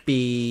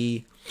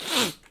be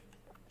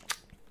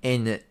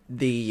in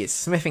the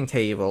smithing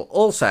table.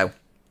 Also,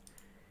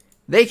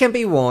 they can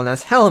be worn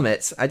as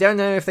helmets. I don't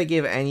know if they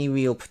give any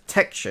real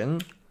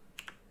protection.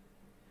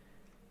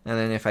 And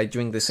then if I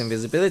drink this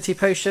invisibility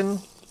potion,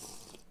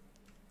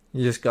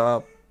 you just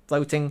got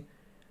floating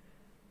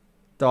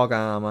dog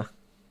armor.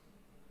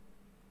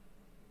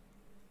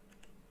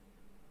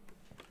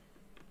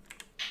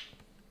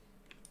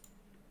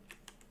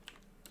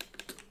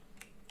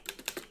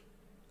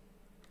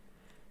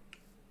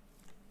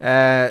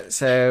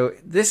 So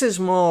this is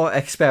more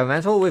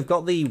experimental. We've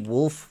got the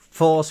wolf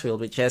force field,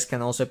 which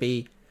can also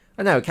be,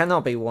 oh no, it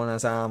cannot be worn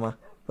as armor,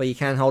 but you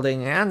can hold it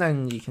in your hand,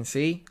 and you can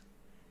see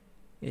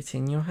it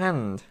in your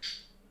hand.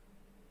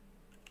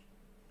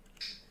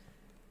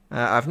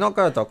 I've not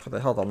got a dog for the.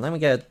 Hold on, let me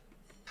get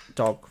a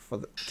dog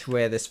for to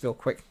wear this real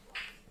quick.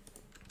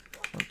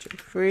 1, 2,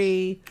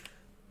 3.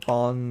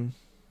 On.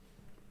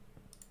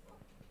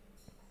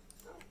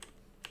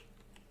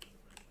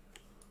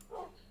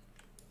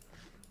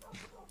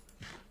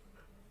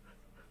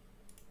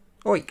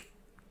 Oh, wait.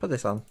 Put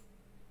this on.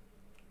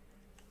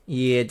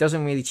 Yeah, it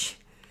doesn't really...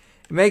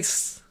 it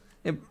makes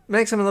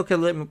him look a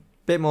little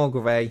bit more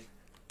grey.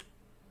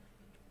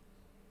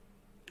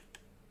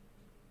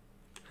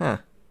 Huh.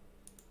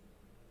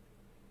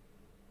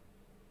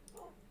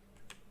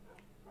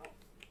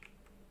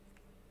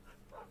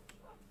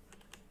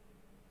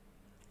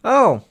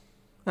 Oh!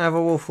 I have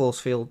a wolf force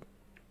field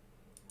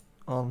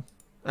on.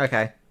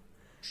 Okay.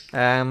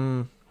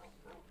 So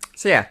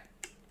yeah.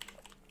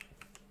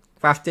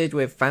 Crafted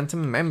with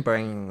phantom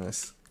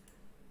membranes.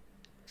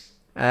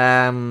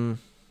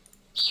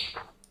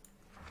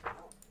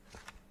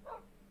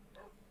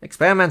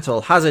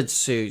 Experimental hazard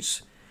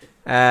suits.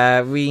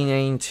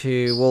 Renamed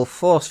to wolf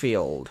force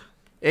field.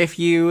 If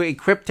you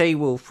equip a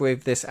wolf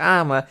with this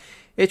armor,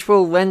 it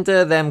will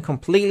render them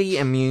completely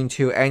immune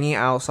to any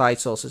outside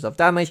sources of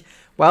damage,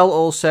 while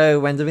also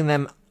rendering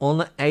them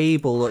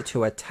unable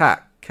to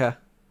attack.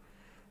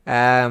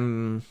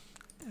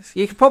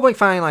 You could probably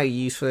find like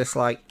use for this,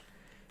 like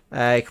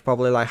you could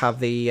probably like have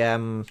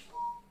the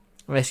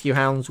rescue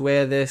hounds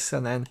wear this,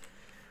 and then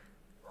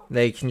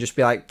they can just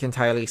be like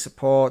entirely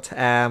support.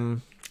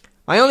 My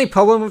only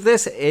problem with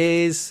this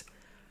is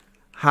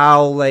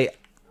how they're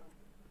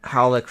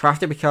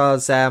crafted,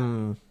 because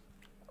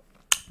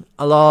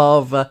a lot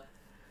of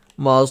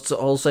mods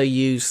also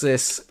use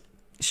this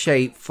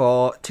shape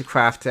to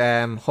craft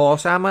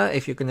horse armor.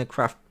 If you want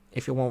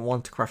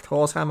to craft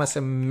horse armor,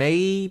 so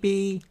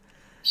maybe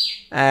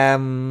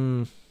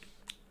a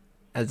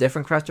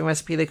different crafting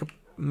recipe they could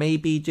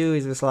maybe do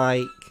is just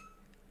like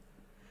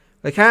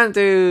they can't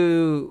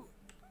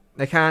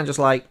just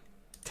like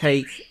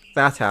take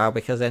that out,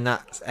 because then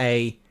that's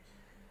a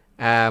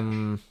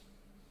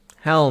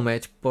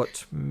helmet,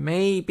 but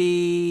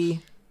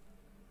maybe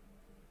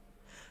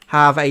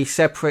have a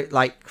separate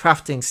like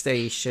crafting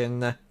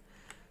station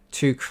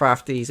to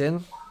craft these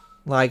in.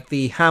 Like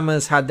the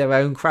hammers had their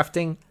own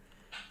crafting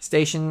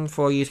station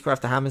for you to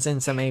craft the hammers in,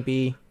 so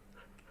maybe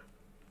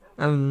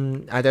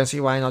I don't see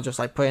why not just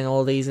like putting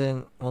all these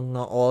in, well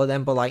not all of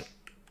them, but like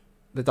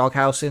the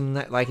doghouse in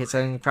like its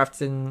own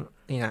crafting,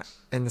 you know,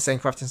 in the same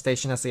crafting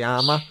station as the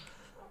armor.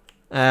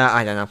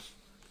 I don't know.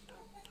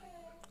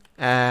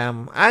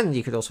 And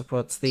you could also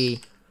put the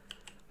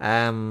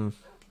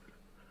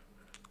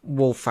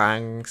wolf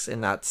fangs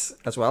in that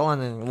as well,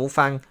 and then wolf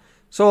fang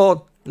sword,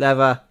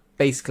 leather,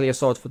 basically a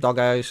sword for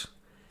doggos.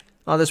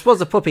 Oh, this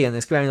was a puppy in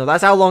this game.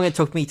 That's how long it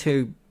took me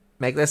to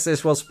make this.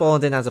 This was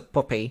spawned in as a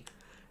puppy,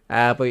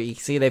 but you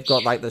can see they've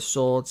got like the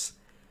swords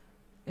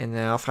in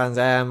their offhands.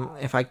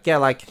 If I get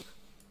like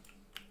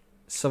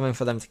something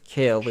for them to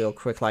kill real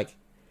quick, like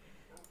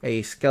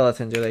a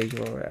skeleton, do they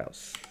go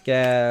else?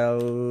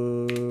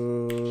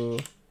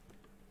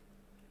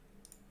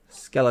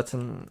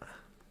 Skeleton.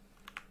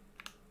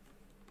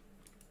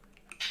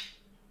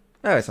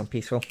 Oh, it's on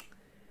peaceful.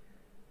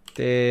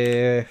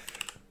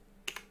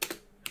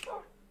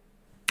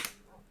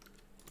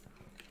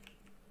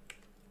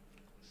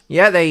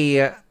 Yeah,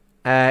 they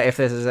if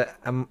there's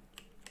a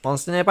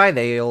monster nearby,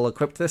 they'll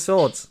equip their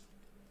swords.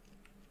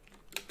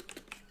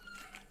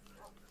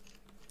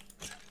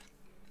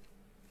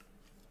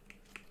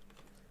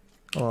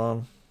 Hold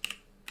on.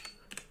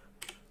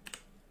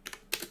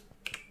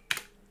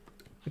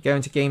 We go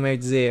into game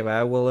mode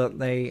 0. Will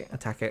they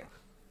attack it?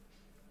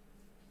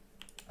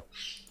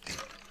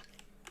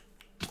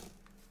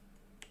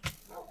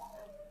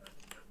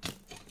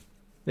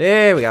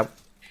 There we go.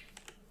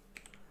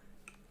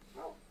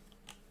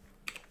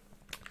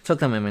 Took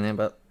them a minute,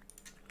 but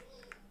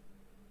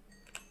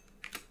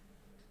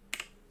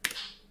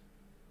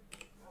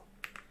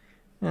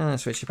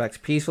switch it back to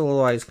peaceful,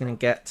 otherwise gonna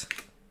get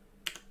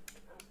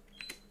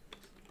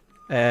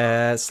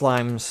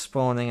slimes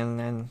spawning and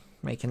then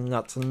making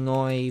lots of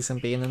noise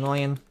and being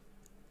annoying.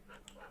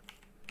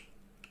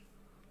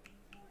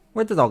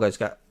 Where'd the doggos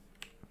go?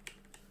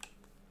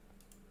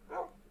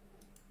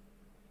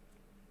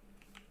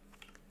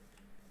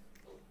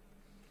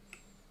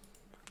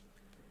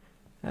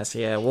 Let's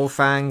see, wolf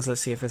fangs.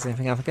 Let's see if there's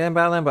anything I'm forgetting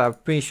about them, but I'm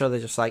pretty sure they're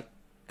just like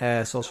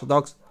social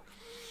dogs.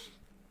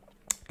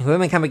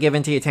 Women can be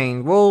given to your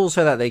tamed wolves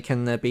so that they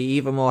can be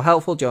even more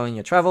helpful during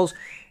your travels.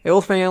 A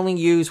wolf may only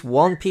use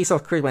one piece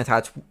of charisma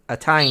at a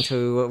time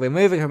to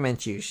remove it from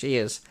its use. She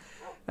is.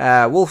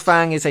 Wolf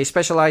Fang is a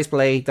specialized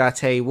blade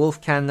that a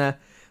wolf can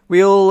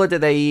wield.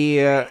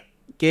 They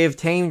give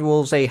tamed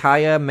wolves a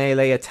higher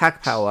melee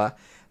attack power.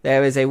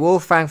 There is a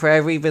wolf fang for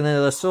every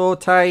vanilla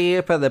sword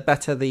type. The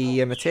better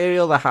the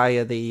material, the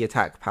higher the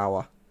attack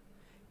power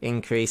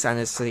increase, and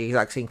it's the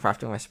exact same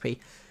crafting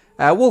recipe.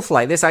 Wolf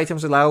light. This item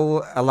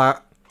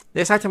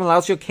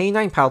allows your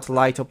canine pal to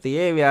light up the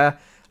area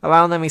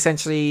around them,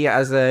 essentially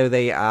as though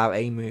they are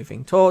a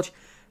moving torch.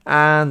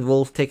 And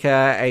wolf ticker,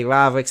 a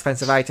rather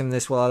expensive item.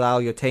 This will allow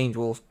your tamed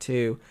wolf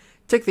to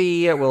tick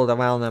the world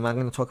around them. I'm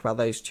going to talk about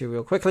those two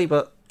real quickly,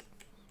 but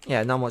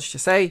yeah, not much to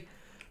say.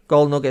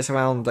 Gold nuggets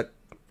around the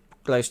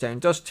glowstone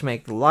dust to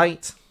make the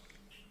light.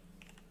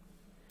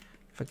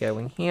 If I go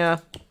in here,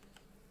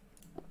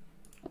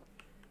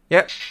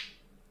 yep,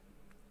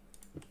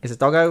 it's a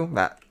doggo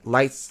that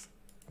lights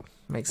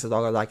Makes the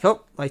doggo light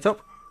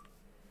up.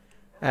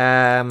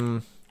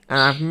 And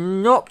I've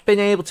not been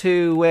able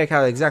to work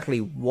out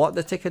exactly what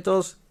the ticker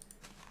does.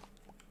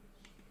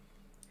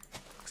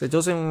 Because it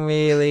doesn't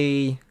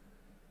really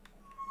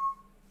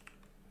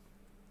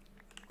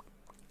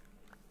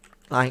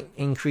like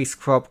increase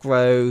crop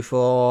growth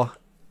or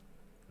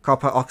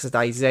copper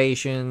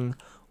oxidization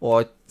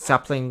or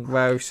sapling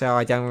growth, so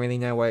I don't really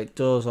know what it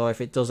does, or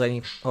if it does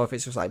any, or if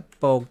it's just like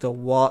bugged or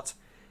what.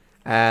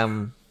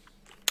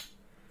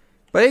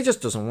 But it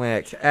just doesn't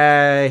work.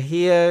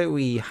 Here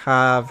we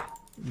have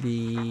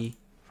the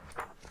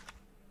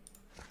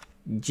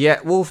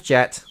Wolf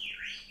Jet.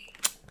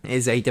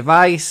 Is a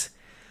device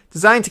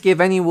designed to give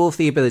any wolf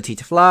the ability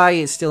to fly.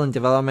 It's still in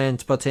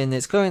development, but in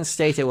its current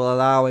state it will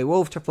allow a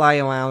wolf to fly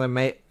around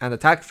and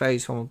attack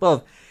foes from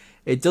above.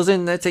 It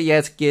doesn't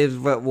yet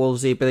give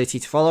wolves the ability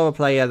to follow a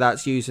player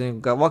that's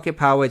using a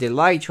rocket-powered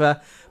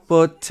elytra,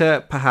 but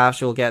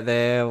perhaps you'll get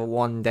there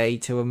one day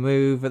to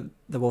remove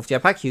the wolf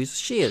jetpack use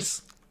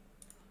shears.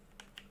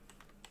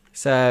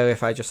 So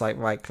if I just like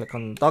right-click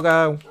on the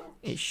doggo,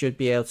 it should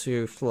be able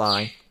to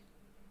fly.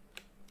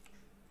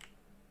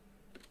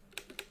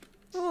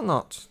 Or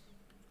not.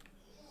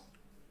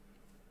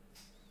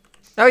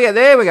 Oh yeah,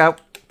 there we go.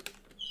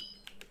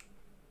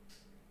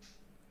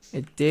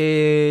 It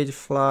did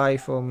fly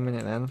for a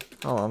minute then.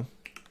 Hold on.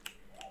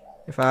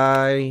 If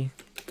I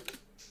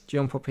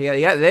jump up here.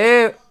 Yeah,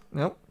 there.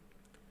 Nope.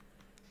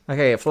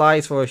 Okay, it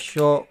flies for a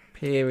short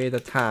period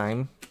of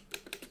time.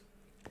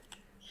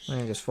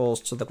 And it just falls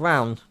to the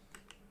ground.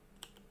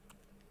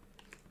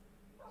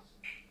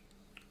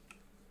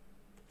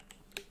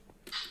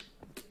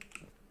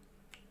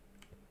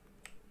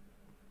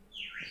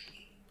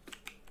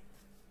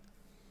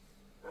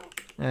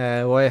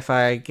 What if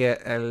I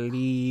get a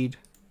lead?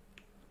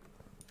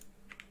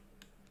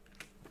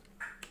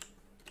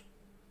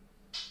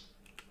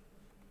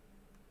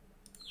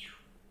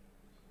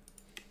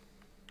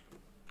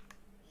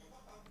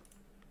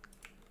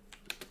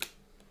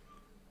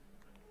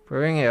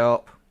 Bring it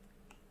up.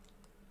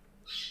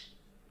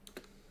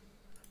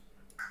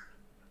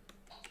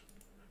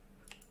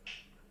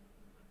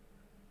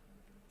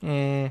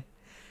 Yeah.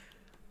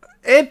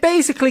 It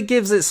basically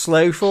gives it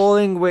slow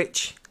falling,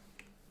 which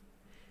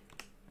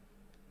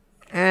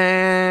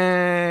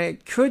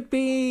could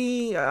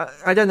be.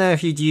 I don't know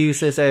if you'd use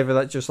this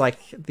over just like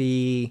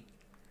the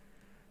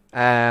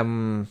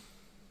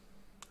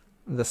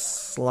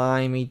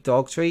slimy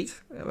dog treat.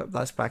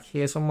 That's back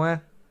here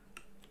somewhere.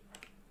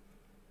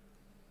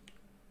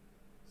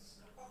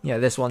 Yeah,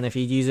 this one, if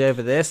you'd use it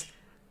over this.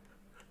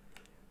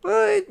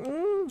 But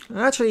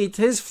actually, it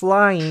is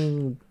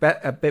flying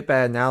a bit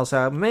better now,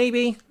 so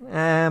maybe.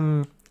 I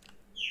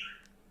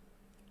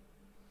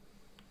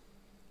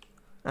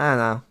don't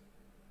know.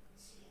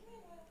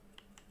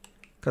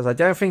 Because I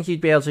don't think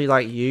you'd be able to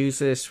like use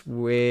this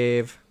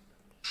with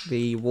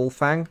the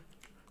Wolfang.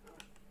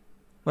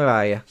 Where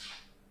are you?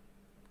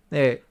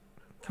 There.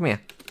 Come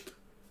here.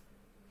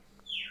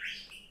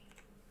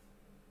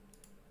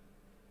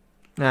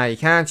 No, you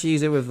can't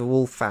use it with the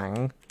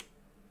Wolfang.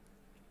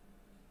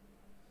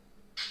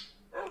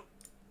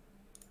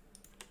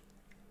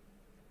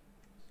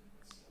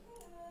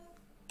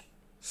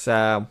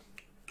 So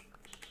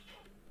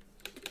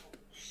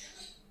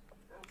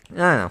I don't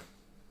know.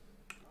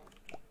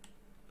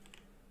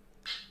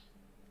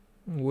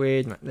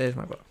 There's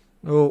my book.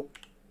 Oh.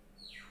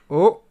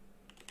 Oh.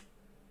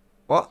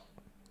 What?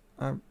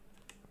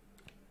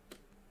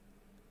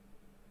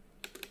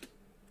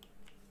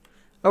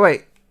 Oh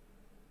wait.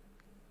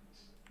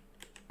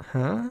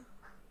 Huh?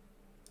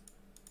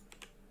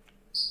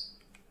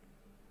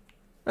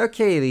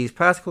 Okay, these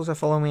particles are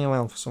following me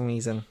around for some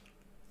reason.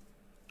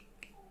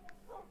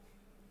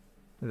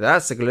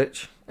 That's a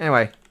glitch.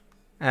 Anyway.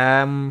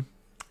 That's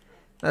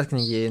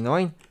gonna get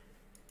annoying.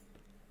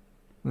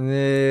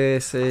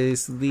 This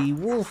is the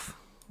wolf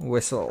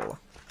whistle.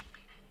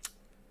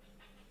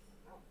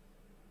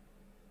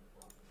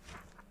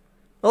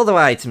 Other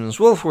items.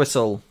 Wolf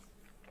whistle.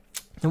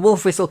 The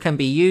wolf whistle can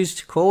be used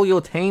to call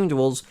your tamed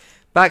wolves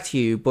back to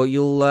you, but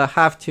you'll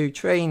have to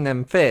train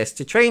them first.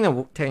 To train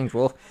a tamed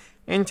wolf,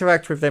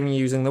 interact with them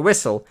using the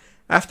whistle.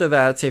 After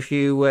that, if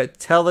you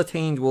tell the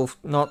tamed wolf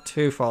not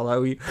to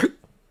follow you,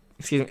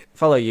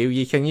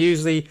 you can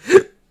use the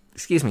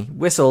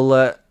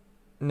whistle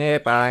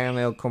nearby, and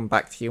they'll come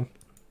back to you.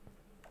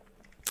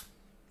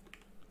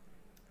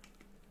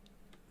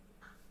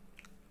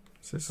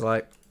 So it's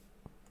like.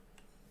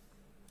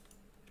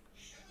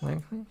 I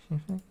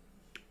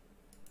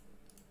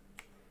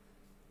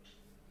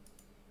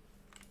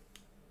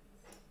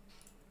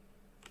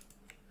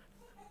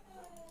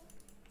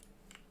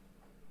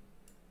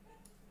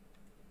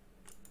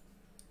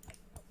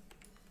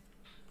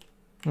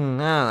don't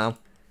know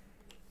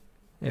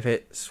if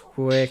it's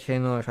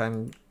working or if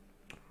I'm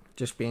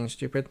just being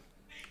stupid.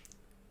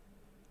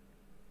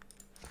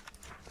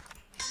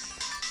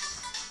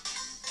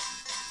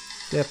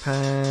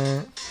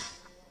 Japan.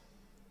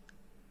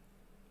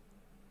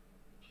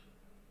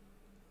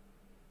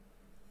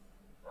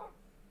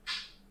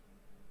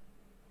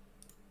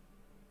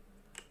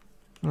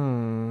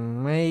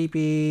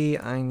 Maybe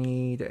I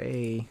need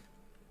a...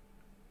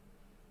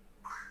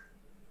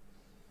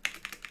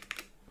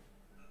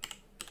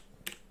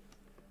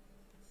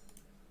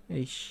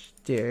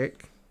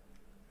 stick.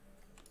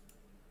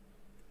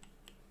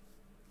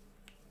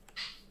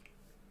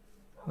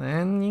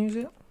 Then use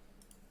it.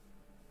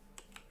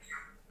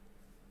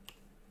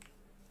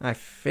 I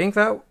think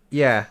that...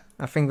 yeah,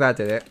 I think that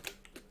did it.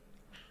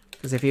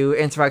 Because if you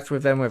interact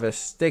with them with a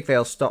stick,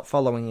 they'll stop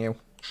following you.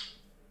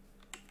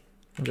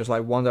 And just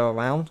like wander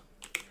around.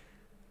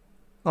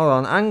 Hold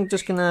on, I'm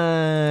just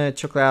gonna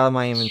chuck that out of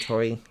my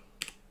inventory.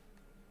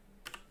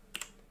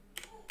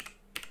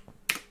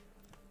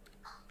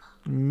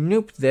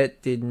 Nope,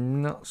 that did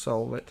not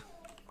solve it.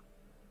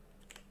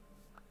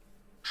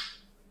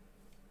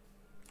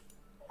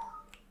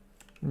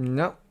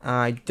 Nope,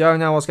 I don't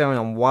know what's going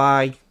on.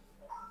 Why?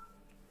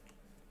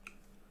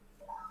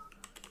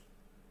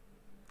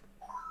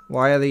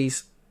 Why are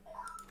these...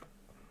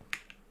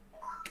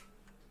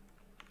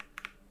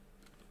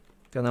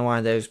 don't know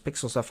why those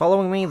pixels are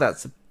following me.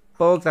 That's a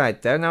bug that I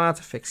don't know how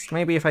to fix.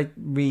 Maybe if I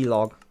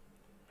relog,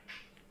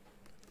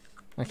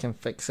 I can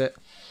fix it.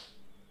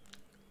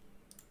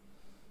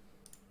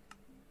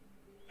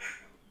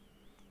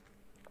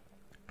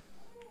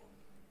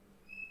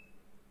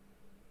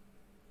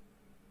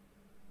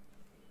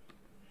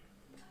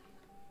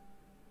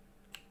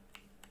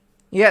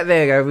 Yeah,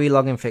 there you go.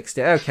 Relogging fixed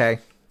it. Okay.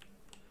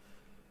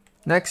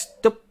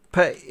 Next up,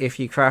 if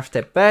you craft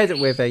a bed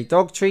with a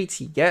dog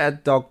treat, you get a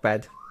dog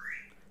bed.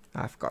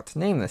 I forgot to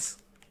name this.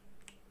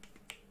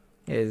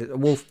 Is it a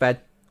wolf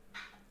bed?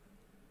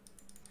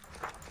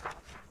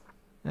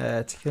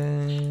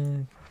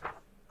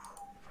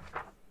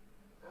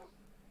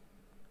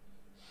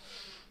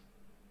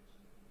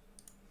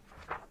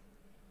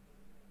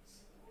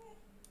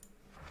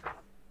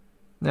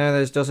 No,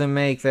 this doesn't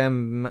make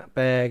them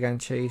beg and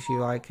chase you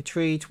like a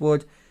treat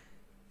would.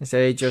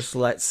 Instead, it just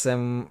lets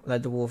them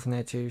let the wolf in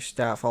there to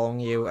start following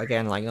you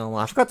again like normal.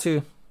 I forgot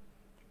to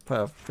put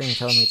a thing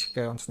telling me to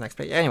go on to the next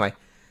page. Anyway,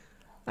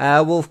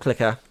 wolf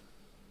clicker.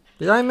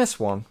 Did I miss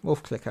one?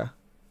 Wolf clicker.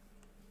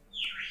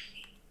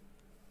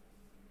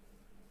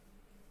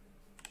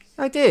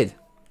 I did.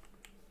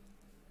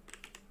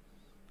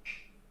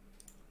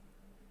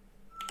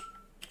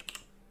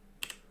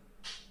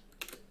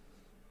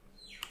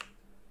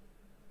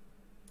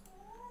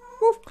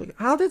 Wolf clicker.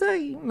 How did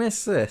I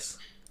miss this?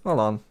 Hold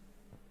on.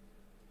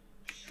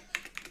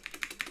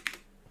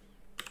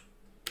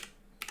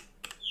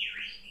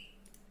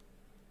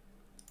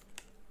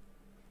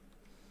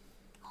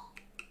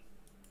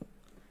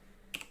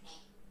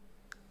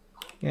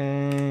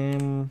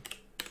 Game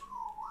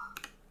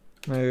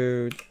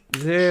mode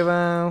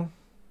 0.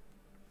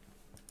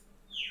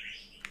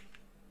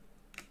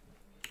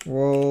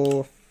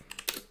 Wolf.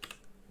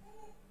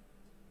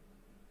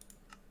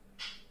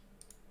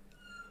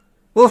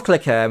 Wolf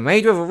clicker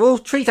made with a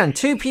wolf treat and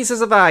 2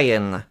 pieces of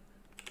iron.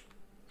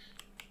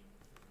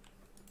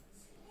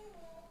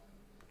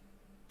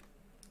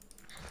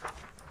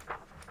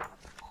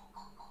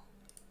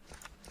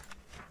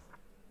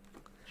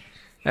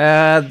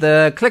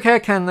 The clicker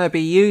can be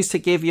used to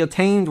give your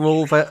tamed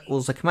wolves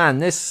a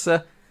command. This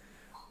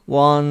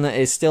one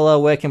is still a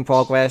work in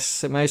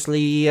progress.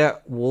 Mostly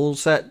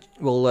wolves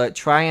will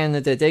try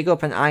and dig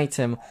up an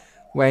item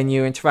when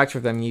you interact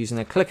with them using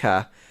a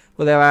clicker.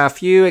 But there are a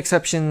few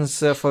exceptions.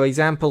 For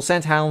example,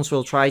 scent hounds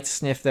will try to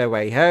sniff their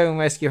way home.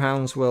 Rescue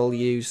hounds will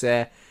use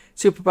their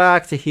super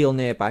bark to heal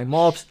nearby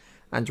mobs.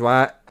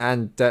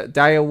 And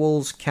dire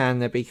wolves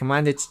can be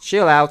commanded to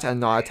chill out and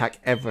not attack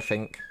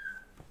everything.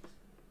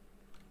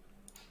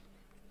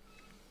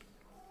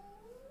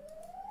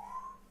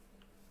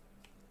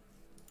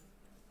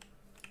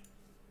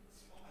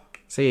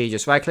 So you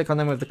just right click on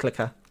them with the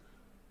clicker.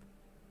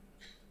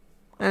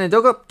 And I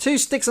dug up 2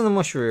 sticks on the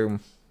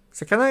mushroom.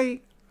 So can I...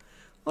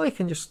 oh, I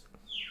can just...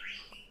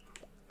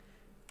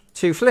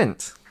 2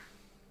 flint.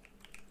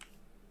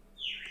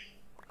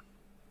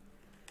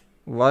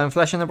 Rotten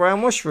flesh and a brown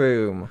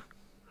mushroom.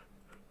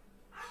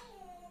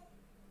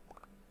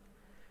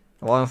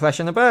 Rotten flesh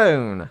and a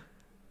bone.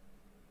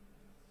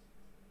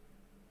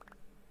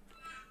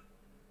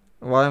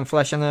 Rotten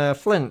flesh and a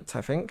flint,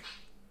 I think.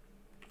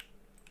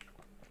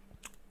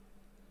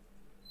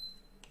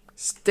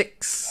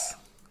 Sticks.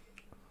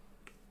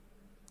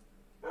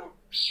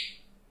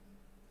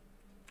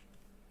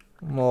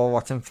 More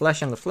rotten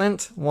flesh and the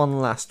flint. One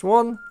last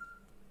one.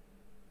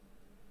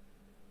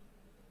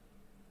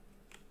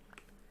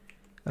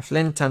 A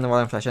flint and the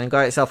rotten flesh. And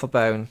got itself a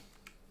bone.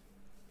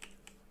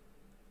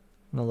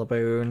 Another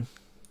bone.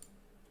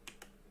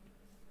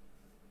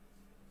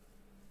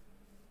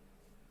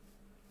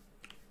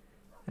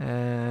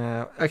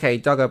 Okay,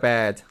 doggo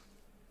bed.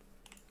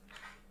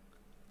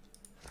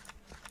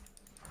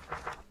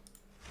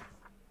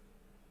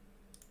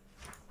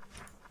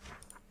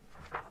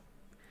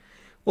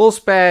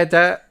 Wolf beds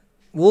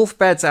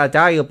are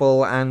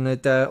dyeable, and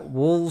the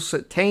wolves,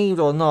 tamed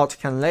or not,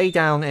 can lay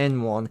down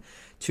in one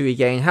to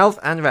regain health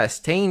and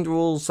rest. Tamed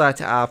wolves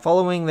that are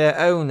following their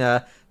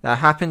owner that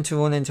happen to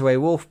run into a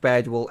wolf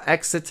bed will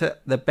exit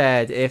the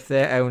bed if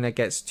their owner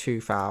gets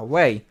too far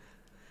away.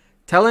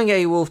 Telling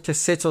a wolf to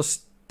sit or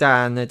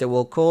stand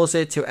will cause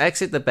it to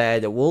exit the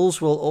bed.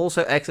 Wolves will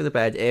also exit the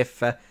bed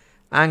if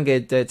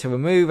angered. To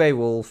remove a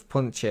wolf,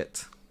 punch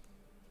it.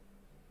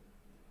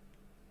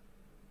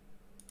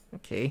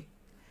 Okay.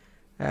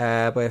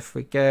 But if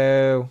we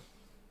go...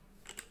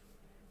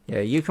 Yeah,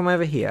 you come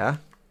over here.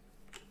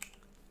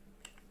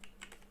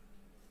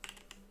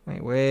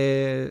 Wait,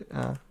 where...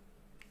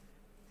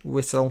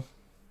 whistle.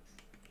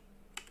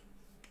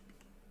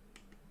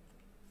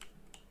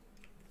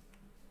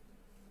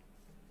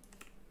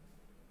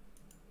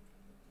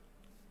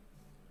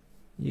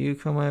 You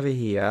come over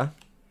here.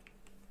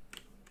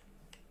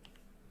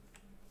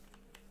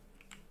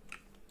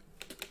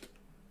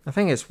 I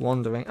think it's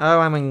wandering. Oh,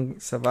 I'm in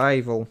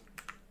survival.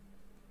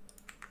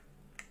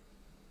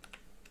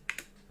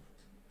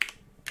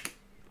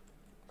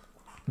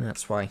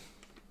 That's why.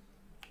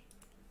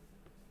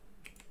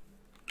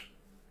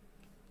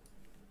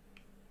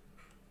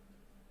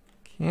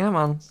 Come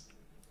on.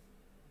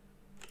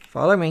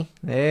 Follow me.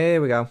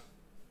 There we go.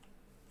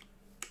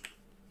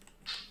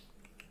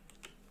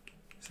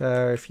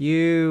 So if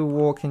you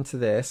walk into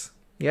this.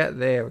 Yeah,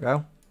 there we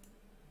go.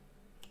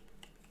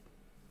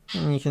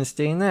 And you can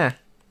stay in there.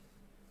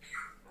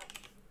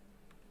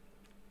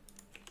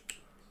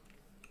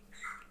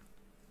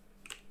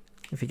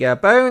 If you get a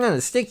bone and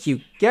a stick,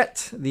 you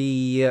get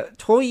the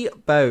toy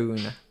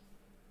bone.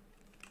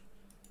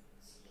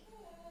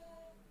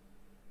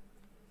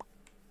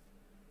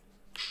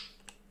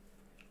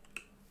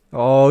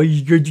 Oh,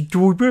 you got the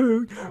toy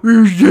bone.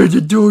 You got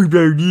the toy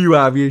bone. You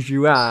have, yes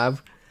you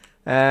have.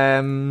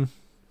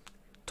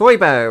 Toy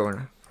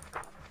bone.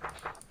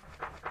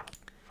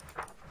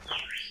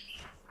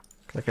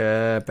 Click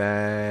a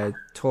bed.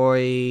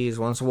 Toys.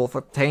 Once a wolf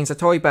obtains a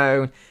toy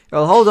bone,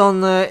 it'll hold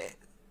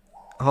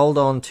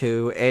on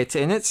to it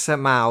in its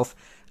mouth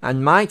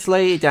and might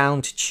lay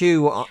down to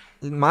chew on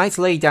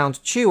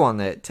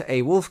it.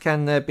 A wolf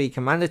can be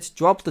commanded to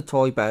drop the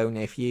toy bone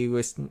if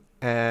you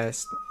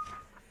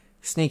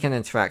sneak and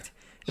interact.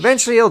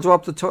 Eventually he'll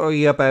drop the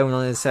toy bone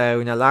on his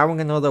own,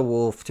 allowing another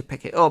wolf to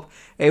pick it up.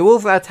 A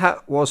wolf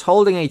that was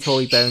holding a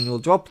toy bone will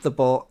drop the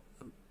ball.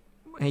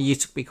 It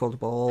used to be called a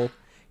ball.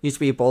 Used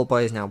to be a ball,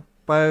 but is now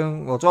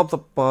bone. Will drop the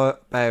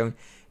bone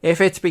if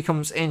it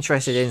becomes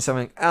interested in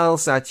something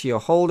else that you're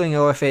holding,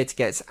 or if it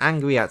gets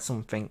angry at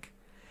something.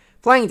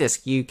 Flying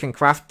disc. You can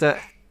craft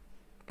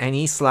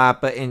any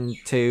slab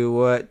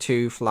into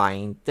 2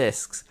 flying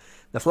discs.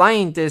 The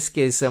flying disc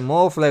is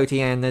more floaty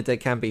and it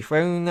can be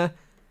thrown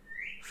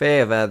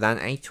further than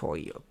a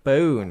toy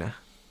bone.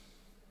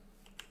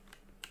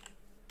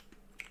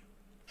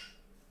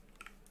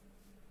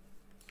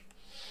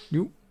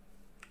 Nope.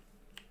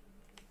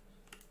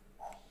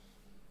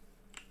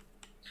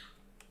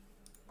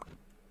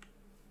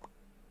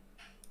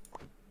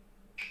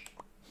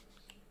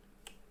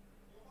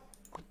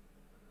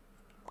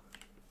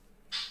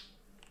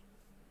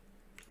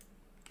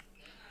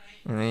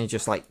 And then you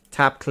just like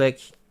tap click,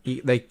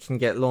 they can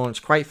get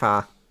launched quite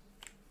far.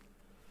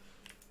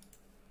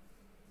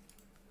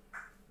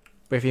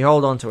 But if you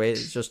hold on to it,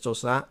 it just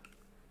does that.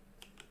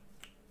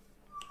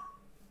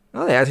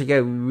 Oh, they actually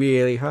go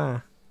really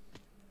far.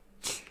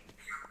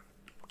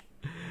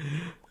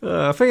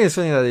 I think it's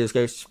funny that they just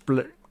go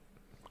split.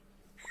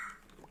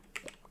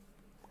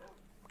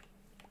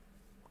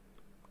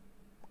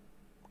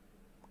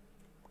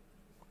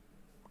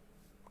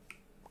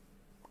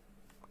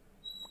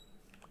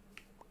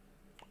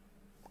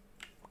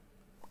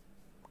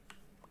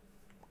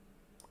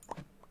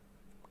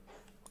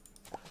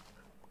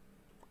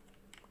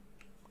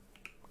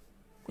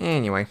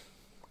 Anyway.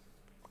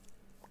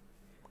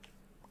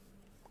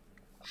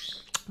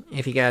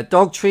 If you get a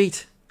dog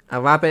treat, a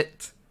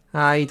rabbit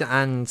hide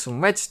and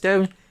some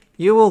redstone,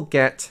 you will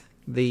get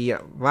the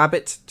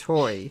rabbit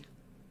toy.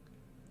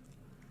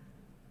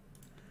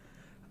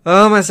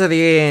 Almost at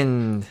the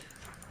end.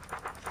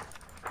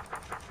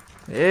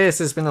 This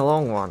has been a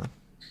long one.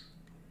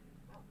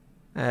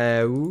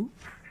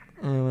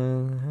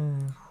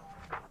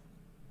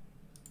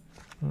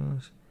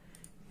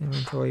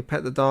 Inventory,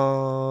 pet the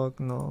dog,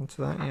 not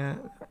onto that yet.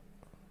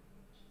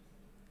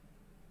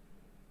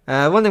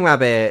 Running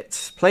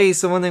rabbit.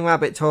 Place the running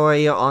rabbit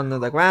toy on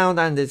the ground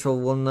and it will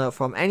run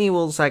from any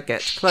wolves that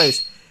get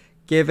close,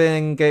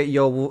 giving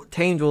your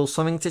tamed wolves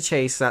something to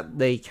chase that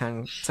they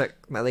can't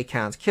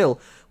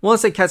kill.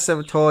 Once they catch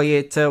the toy,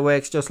 it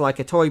works just like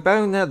a toy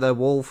bone. The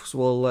wolves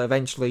will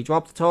eventually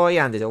drop the toy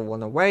and it'll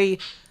run away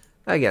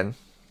again.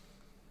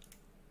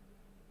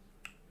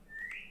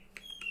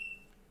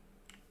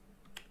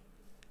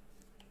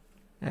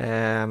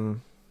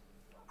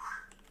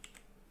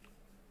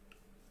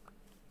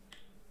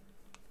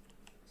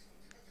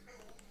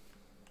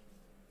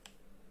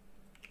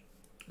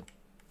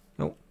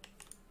 Nope.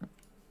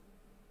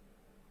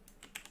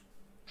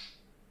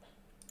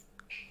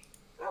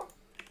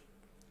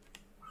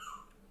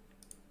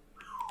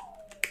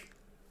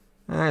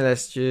 Alright,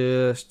 let's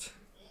just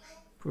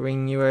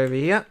bring you over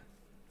here.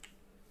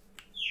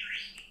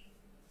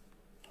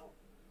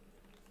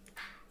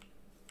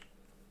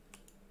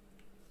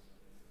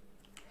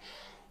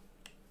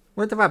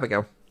 Where'd the rabbit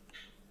go?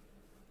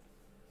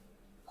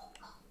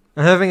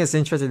 I don't think it's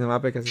interested in the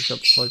rabbit because he's got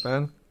the toy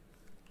bone.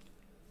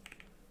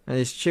 And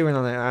he's chewing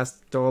on it.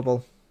 That's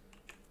adorable.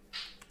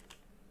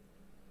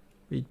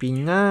 It'd be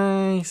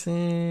nice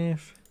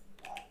if...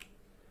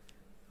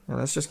 Well,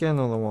 let's just get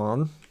another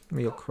one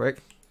real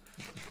quick.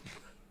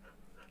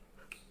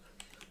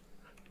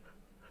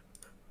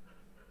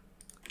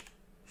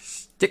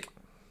 Stick.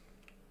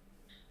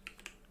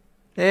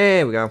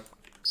 There we go.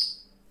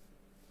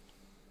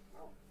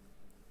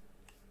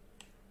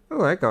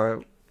 Oh, I got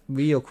it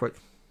real quick.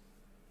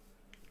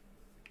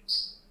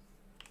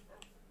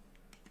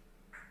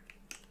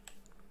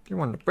 You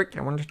want the brick?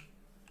 I want the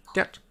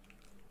jet.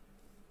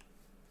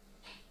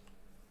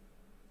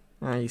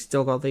 You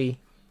still got the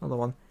other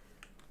one.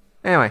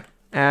 Anyway,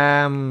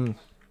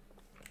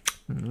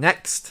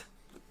 next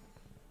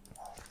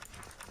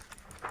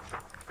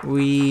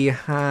we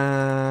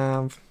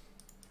have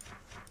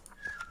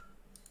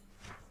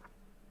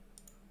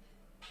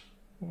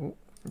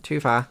too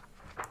far.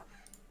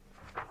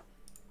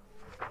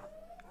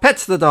 Pet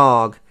the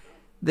dog.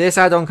 This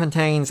add-on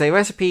contains a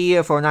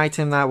recipe for an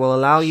item that will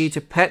allow you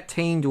to pet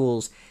tamed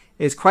wolves.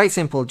 It's quite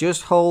simple.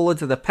 Just hold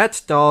the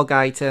pet dog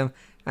item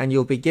and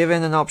you'll be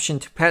given an option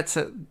to pet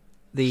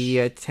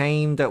the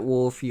tamed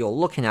wolf you're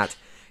looking at.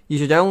 You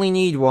should only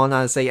need one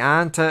as they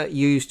aren't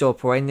used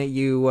up when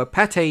you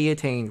pet a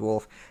tamed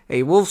wolf.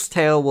 A wolf's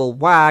tail will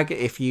wag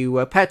if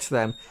you pet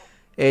them.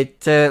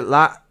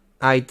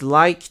 I'd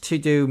like to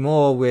do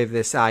more with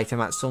this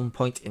item at some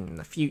point in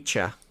the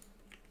future.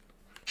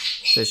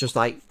 So it's just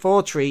like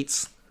 4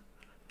 treats.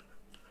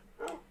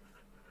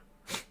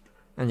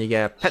 And you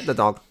get pet the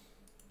dog.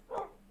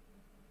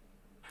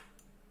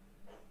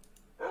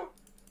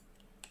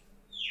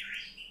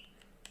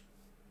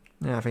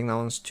 Yeah, I think that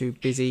one's too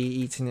busy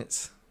eating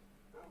its...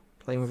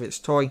 playing with its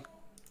toy.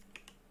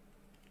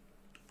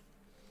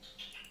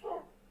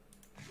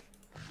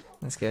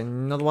 Let's get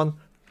another one.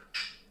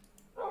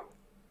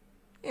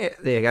 Yeah,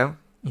 there you go.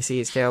 You see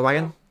its tail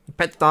wagging?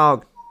 Pet the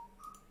dog.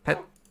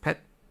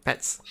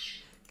 Pets.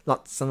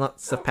 Lots and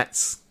lots of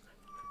pets.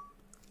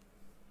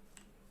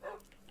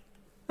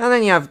 And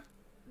then you have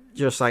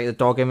just like the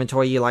dog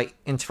inventory. You like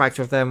interact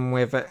with them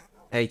with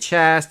a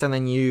chest, and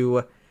then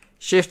you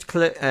shift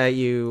click.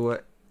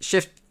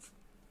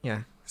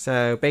 Yeah.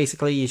 So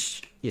basically,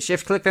 you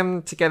shift click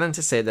them to get them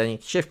to sit. Then you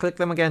shift click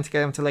them again to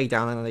get them to lay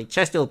down, and then the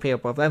chest will appear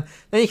above them.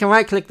 Then you can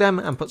right click them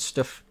and put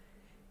stuff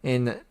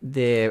in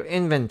their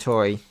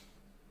inventory.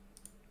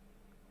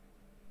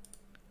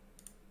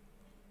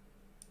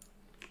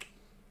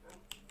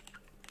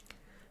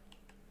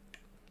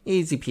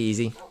 Easy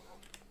peasy.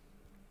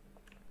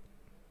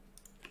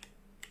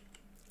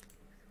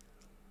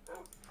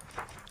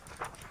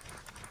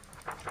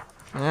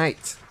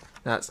 Right,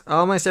 that's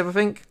almost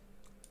everything.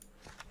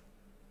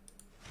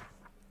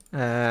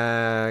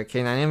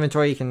 Canine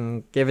inventory. You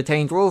can give a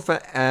tamed wolf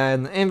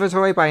an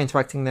inventory by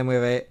interacting them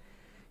with it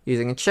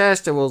using a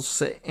chest. The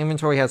wolf's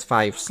inventory has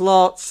 5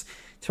 slots.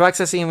 To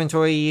access the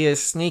inventory,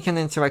 sneak and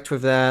interact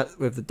with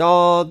the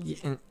dog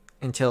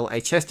until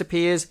a chest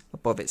appears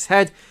above its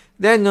head.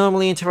 Then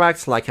normally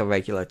interact like a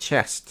regular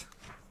chest.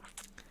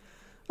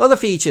 Other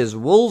features.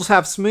 Wolves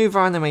have smoother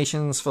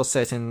animations for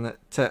certain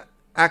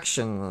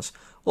actions.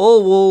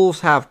 All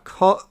wolves have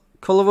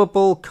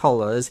colorable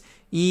collars,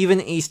 even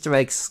Easter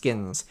egg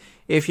skins.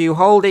 If you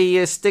hold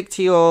a stick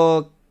to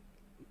your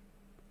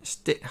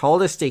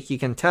you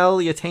can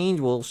tell your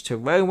tamed wolves to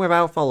roam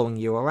without following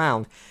you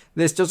around.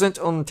 This doesn't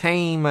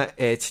untame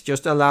it,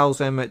 just allows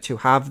them to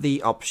have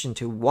the option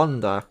to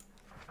wander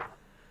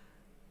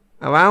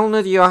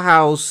around your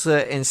house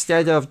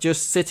instead of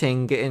just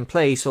sitting in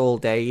place all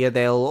day.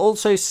 They'll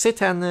also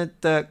sit and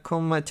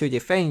come to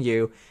defend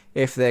you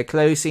if they're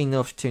close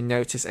enough to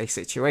notice a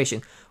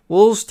situation.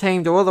 Wolves,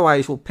 tamed or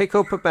otherwise, will pick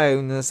up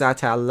bones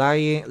that are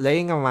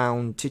laying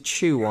around to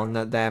chew on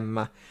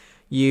them.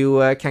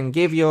 You can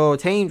give your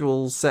tamed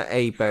wolves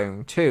a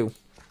bone too.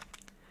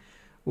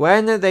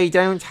 When they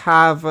don't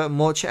have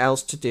much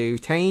else to do,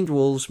 tamed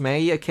wolves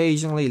may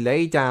occasionally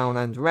lay down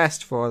and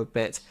rest for a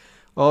bit,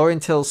 or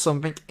until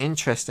something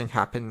interesting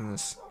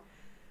happens.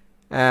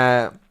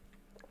 Fight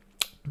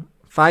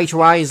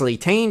wisely.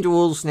 Tamed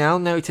wolves now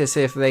notice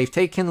if they've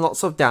taken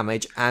lots of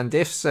damage, and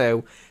if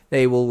so,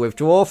 they will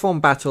withdraw from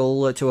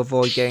battle to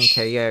avoid getting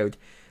KO'd.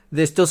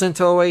 This doesn't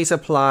always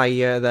apply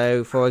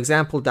though. For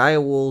example,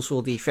 dire wolves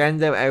will defend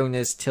their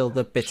owners till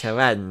the bitter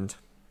end.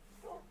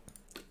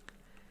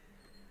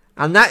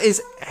 And that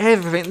is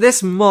everything.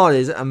 This mod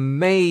is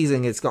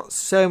amazing. It's got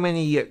so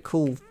many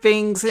cool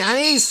things, and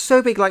it is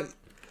so big. Like,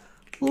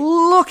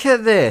 look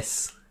at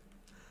this.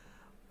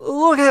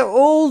 Look at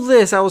all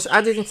this I was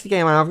added into the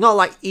game, and I've not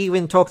like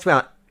even talked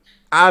about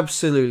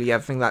absolutely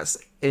everything that's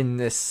in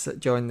this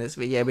during this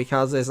video,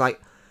 because there's like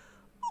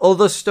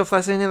other stuff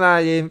that's in it that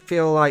I didn't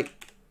feel like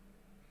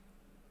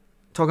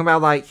talking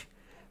about. Like,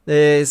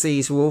 there's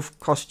these wolf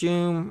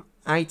costume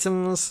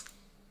items.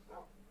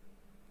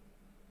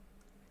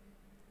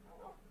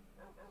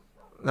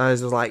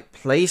 Those are like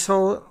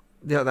placeholder.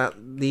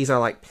 These are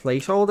like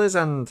placeholders,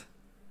 and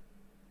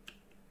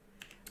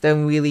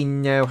don't really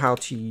know how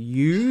to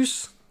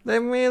use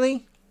them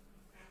really.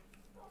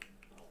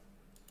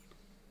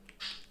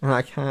 And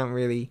I can't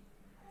really...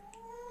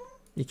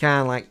 You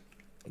can't like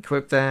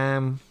equip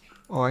them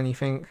or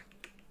anything.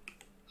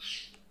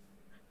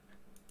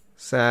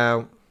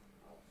 So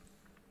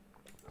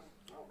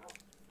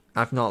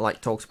I've not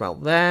like talked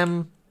about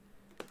them.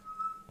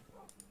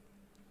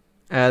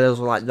 There was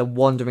like the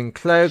Wandering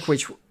Cloak,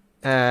 which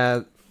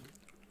there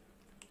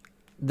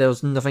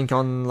was nothing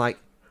on like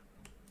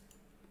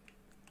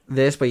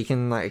this, but you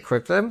can like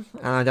equip them,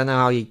 and I don't know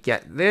how you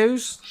get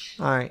those.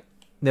 Alright,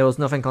 there was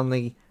nothing on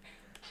the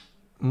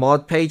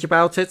mod page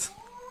about it.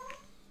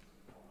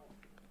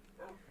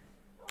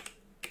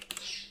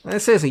 And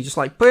seriously, just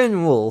like put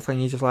in wolf,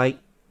 and you just like,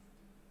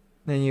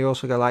 then you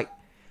also go like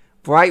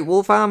bright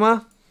wolf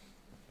armor,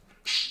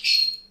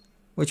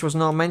 which was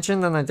not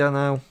mentioned, and I don't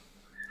know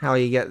how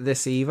you get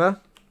this either.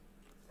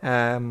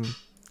 And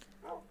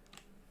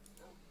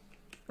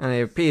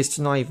it appears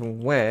to not even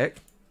work.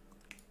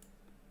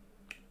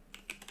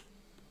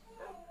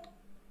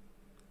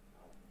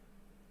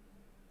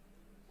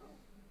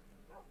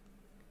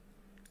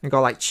 We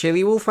got like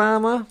chili wolf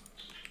armor,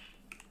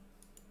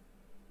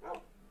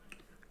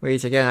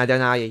 which again I don't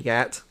know how you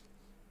get.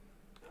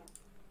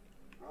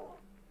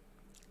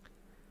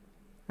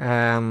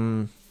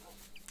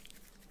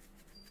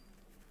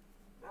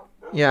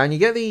 Yeah, and you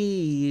get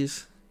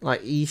these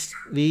like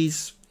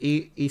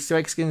Easter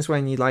egg skins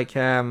when you like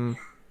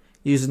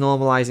use a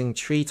normalizing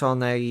treat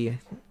on a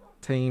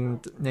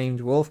team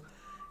named wolf.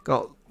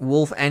 Got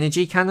wolf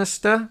energy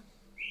canister.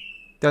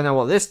 Don't know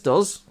what this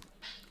does.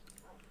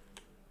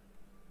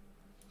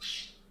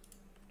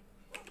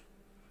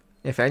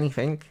 If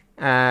anything.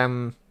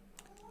 Yeah,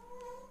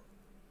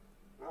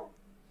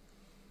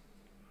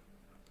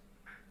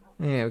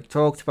 we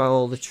talked about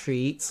all the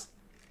treats.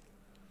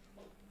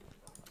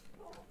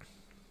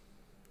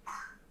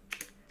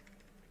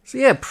 So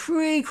yeah,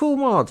 pretty cool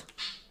mod.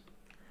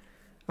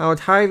 I would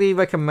highly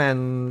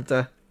recommend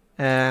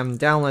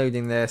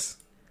downloading this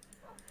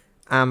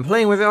and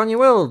playing with it on your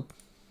world.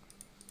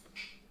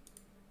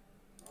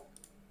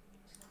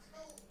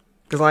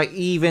 Because like,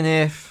 even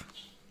if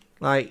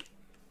like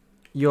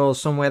you're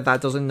somewhere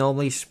that doesn't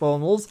normally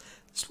spawn wolves,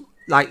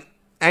 like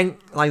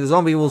the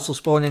zombie wolves will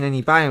spawn in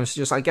any biome, so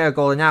just like get a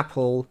golden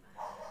apple,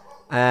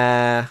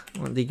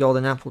 the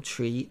golden apple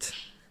treat,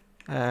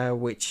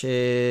 which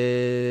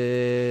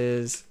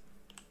is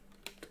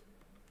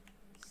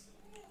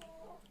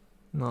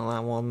not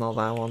that one, not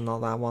that one,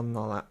 not that one,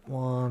 not that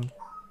one,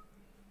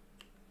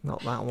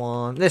 not that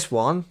one, this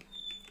one.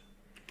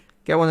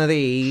 Get one of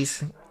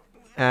these,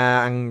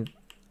 and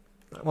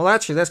well,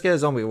 actually, let's get a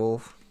zombie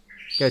wolf.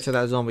 Go to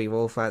that zombie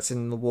wolf that's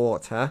in the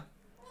water,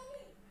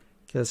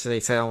 because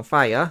they set on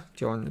fire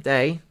during the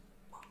day.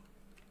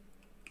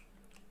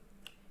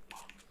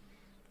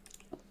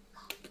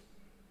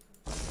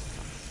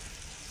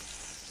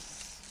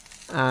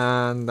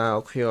 And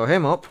I'll cure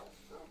him up.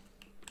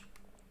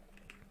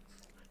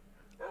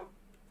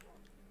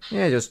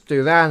 Yeah, just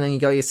do that, and then you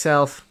got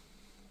yourself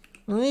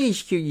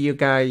these you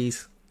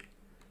guys.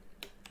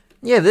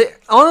 Yeah,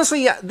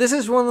 honestly, this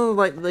is one of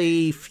like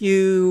the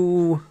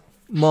few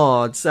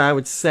mods I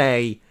would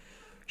say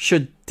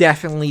should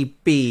definitely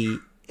be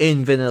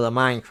in vanilla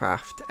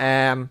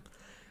Minecraft.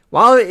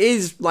 While it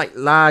is like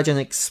large and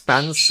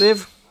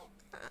expansive,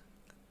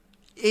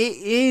 it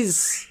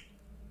is,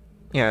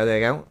 yeah, there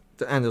you go,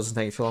 and it doesn't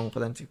take too long for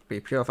them to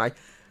be purified.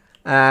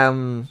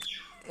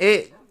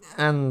 It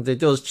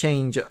does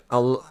change add a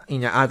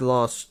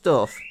lot of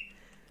stuff.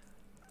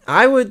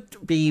 I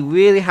would be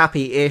really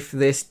happy if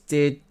this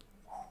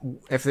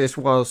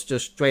was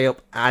just straight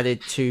up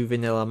added to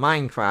vanilla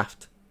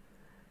Minecraft.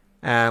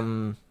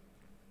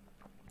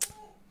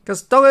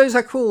 Because doggos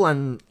are cool,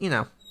 and you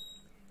know,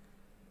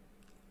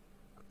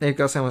 they've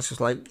got so much.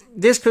 Just like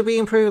this could be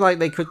improved. Like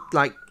they could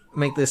like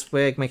make this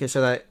work, make it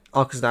so that it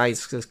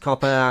oxidizes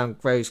copper and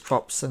grows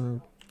crops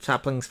and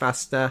saplings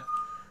faster,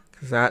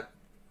 because that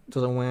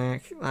doesn't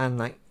work. And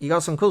like you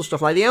got some cool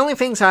stuff. Like the only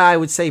things I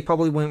would say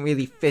probably wouldn't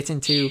really fit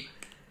into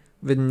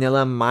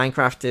vanilla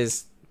Minecraft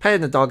is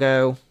petting the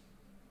doggo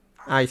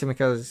item,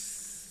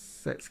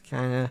 because it's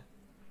kind of,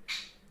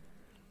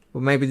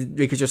 well, maybe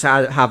we could just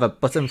have a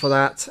button for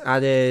that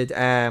added.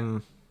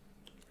 And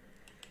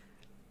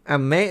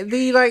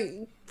maybe like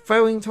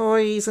throwing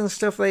toys and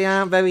stuff, they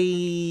aren't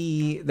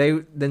very,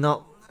 they're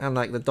not, and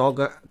like the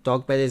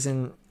dog bed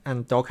isn't,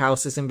 and dog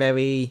house isn't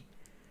very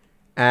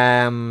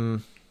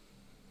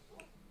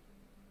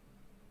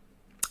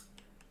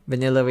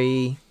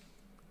vanilla-y.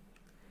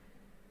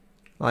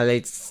 Like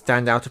they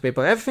stand out a bit,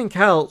 but everything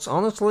else,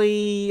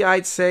 honestly,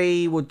 I'd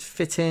say would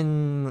fit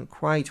in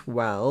quite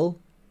well.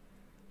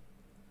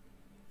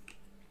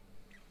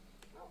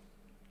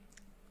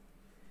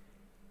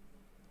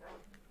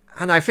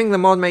 And I think the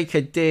mod maker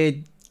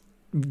did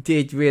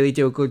really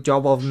do a good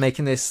job of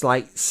making this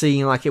like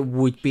seem like it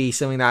would be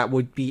something that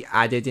would be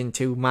added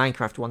into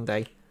Minecraft one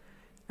day.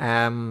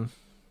 And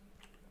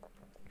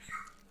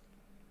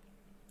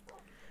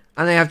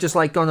And they have just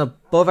like gone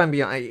above and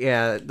beyond.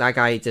 Yeah, that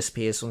guy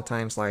disappears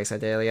sometimes, like I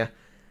said earlier.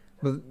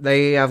 But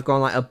they have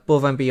gone like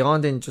above and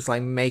beyond in just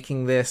like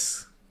making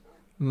this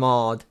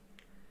mod.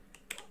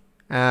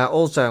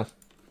 Also,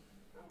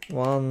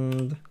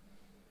 got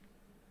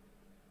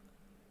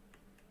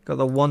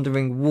the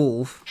Wandering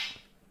Wolf.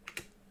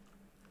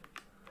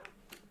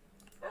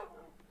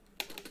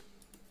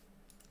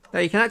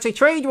 That you can actually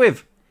trade with.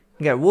 You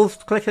can get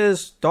wolf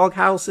clickers, dog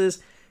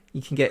houses.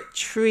 You can get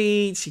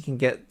treats. You can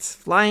get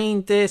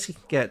flying discs. You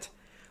can get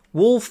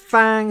wolf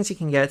fangs. You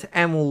can get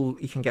emerald.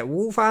 You can get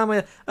wolf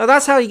armor. Oh,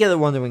 that's how you get the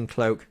Wandering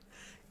Cloak.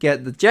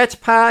 Get the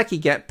jetpack. You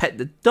get pet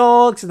the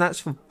dogs, and that's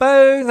for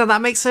bones. And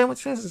that makes so much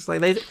sense. It's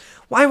like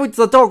why would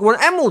the dog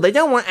want emerald? They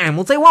don't want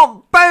emeralds. They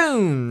want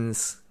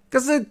bones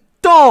because they're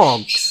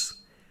dogs.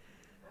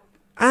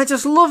 I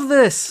just love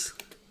this.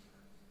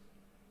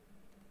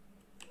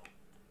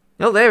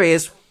 Oh, there he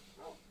is.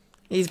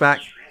 He's back.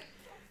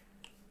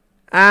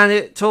 And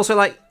it's also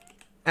like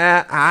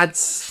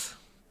adds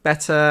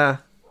better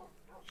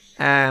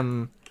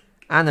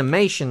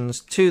animations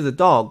to the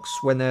dogs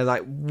when they're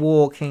like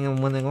walking and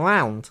running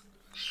around.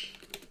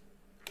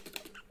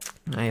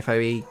 Now if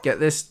I get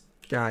this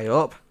guy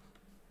up,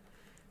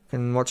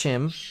 can watch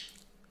him.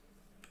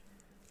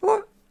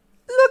 What?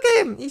 Look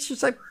at him! He's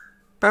just like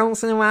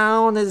bouncing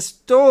around. It's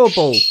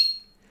adorable.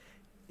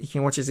 You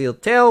can watch his little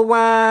tail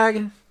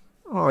wag.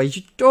 Oh, he's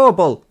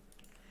adorable.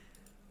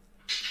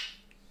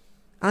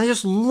 I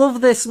just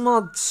love this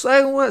mod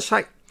so much.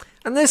 Like,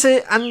 and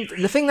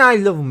the thing that I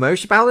love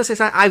most about this is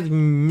that I've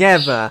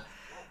never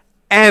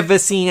ever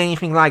seen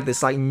anything like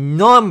this. Like,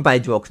 not on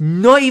Bedrock,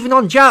 not even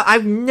on Java.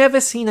 I've never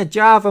seen a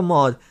Java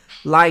mod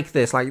like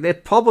this. Like, there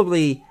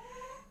probably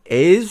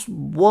is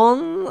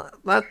one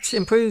that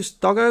improves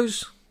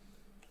doggos.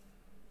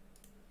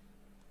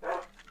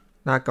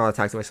 That got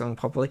attacked by something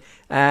probably.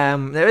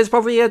 There is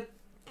probably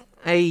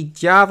a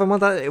Java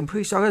mod that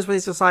improves doggos, but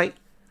it's just like,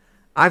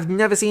 I've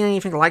never seen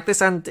anything like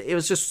this, and it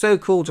was just so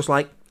cool, just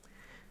like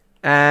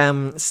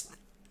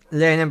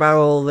learning about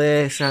all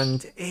this,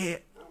 and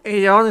it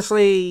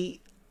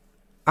honestly,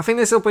 I think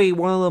this will be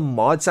one of the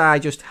mods I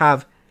just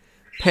have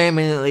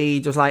permanently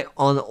just like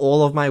on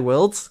all of my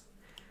worlds,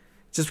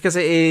 just because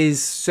it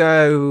is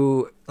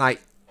so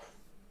like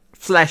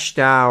fleshed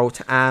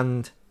out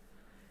and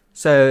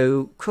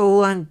so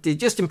cool, and it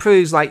just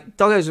improves like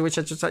doggos, which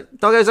are just like,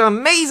 doggos are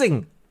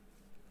amazing.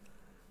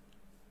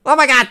 Oh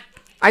my god,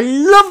 I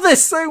love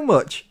this so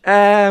much.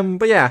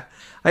 But yeah,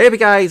 I hope you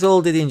guys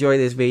all did enjoy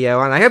this video,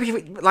 and I hope you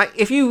like,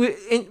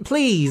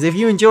 please, if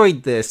you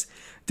enjoyed this,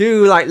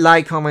 do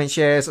like, comment,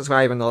 share,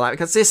 subscribe, and all that,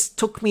 because this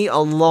took me a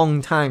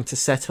long time to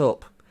set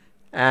up.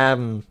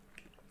 So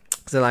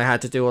I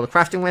had to do all the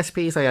crafting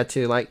recipes. I had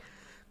to like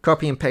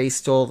copy and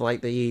paste all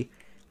like the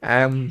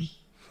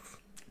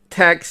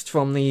text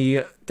from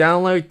the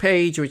download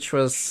page, which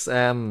was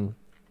a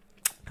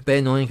bit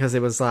annoying because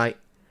it was like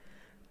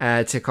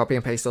to copy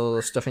and paste all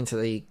the stuff into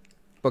the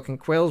book and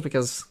quills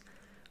because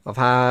of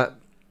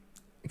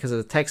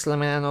the text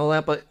limit and all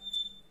that. But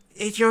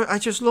I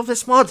just love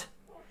this mod.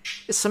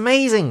 It's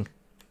amazing.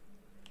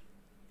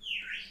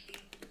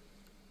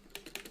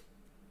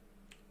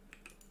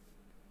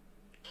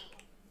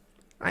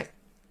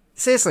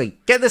 Seriously,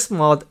 get this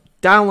mod,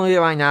 download it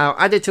right now,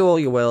 add it to all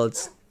your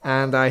worlds,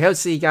 and I hope to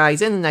see you guys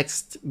in the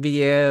next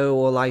video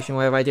or live stream,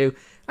 whatever I do,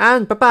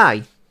 and bye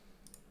bye.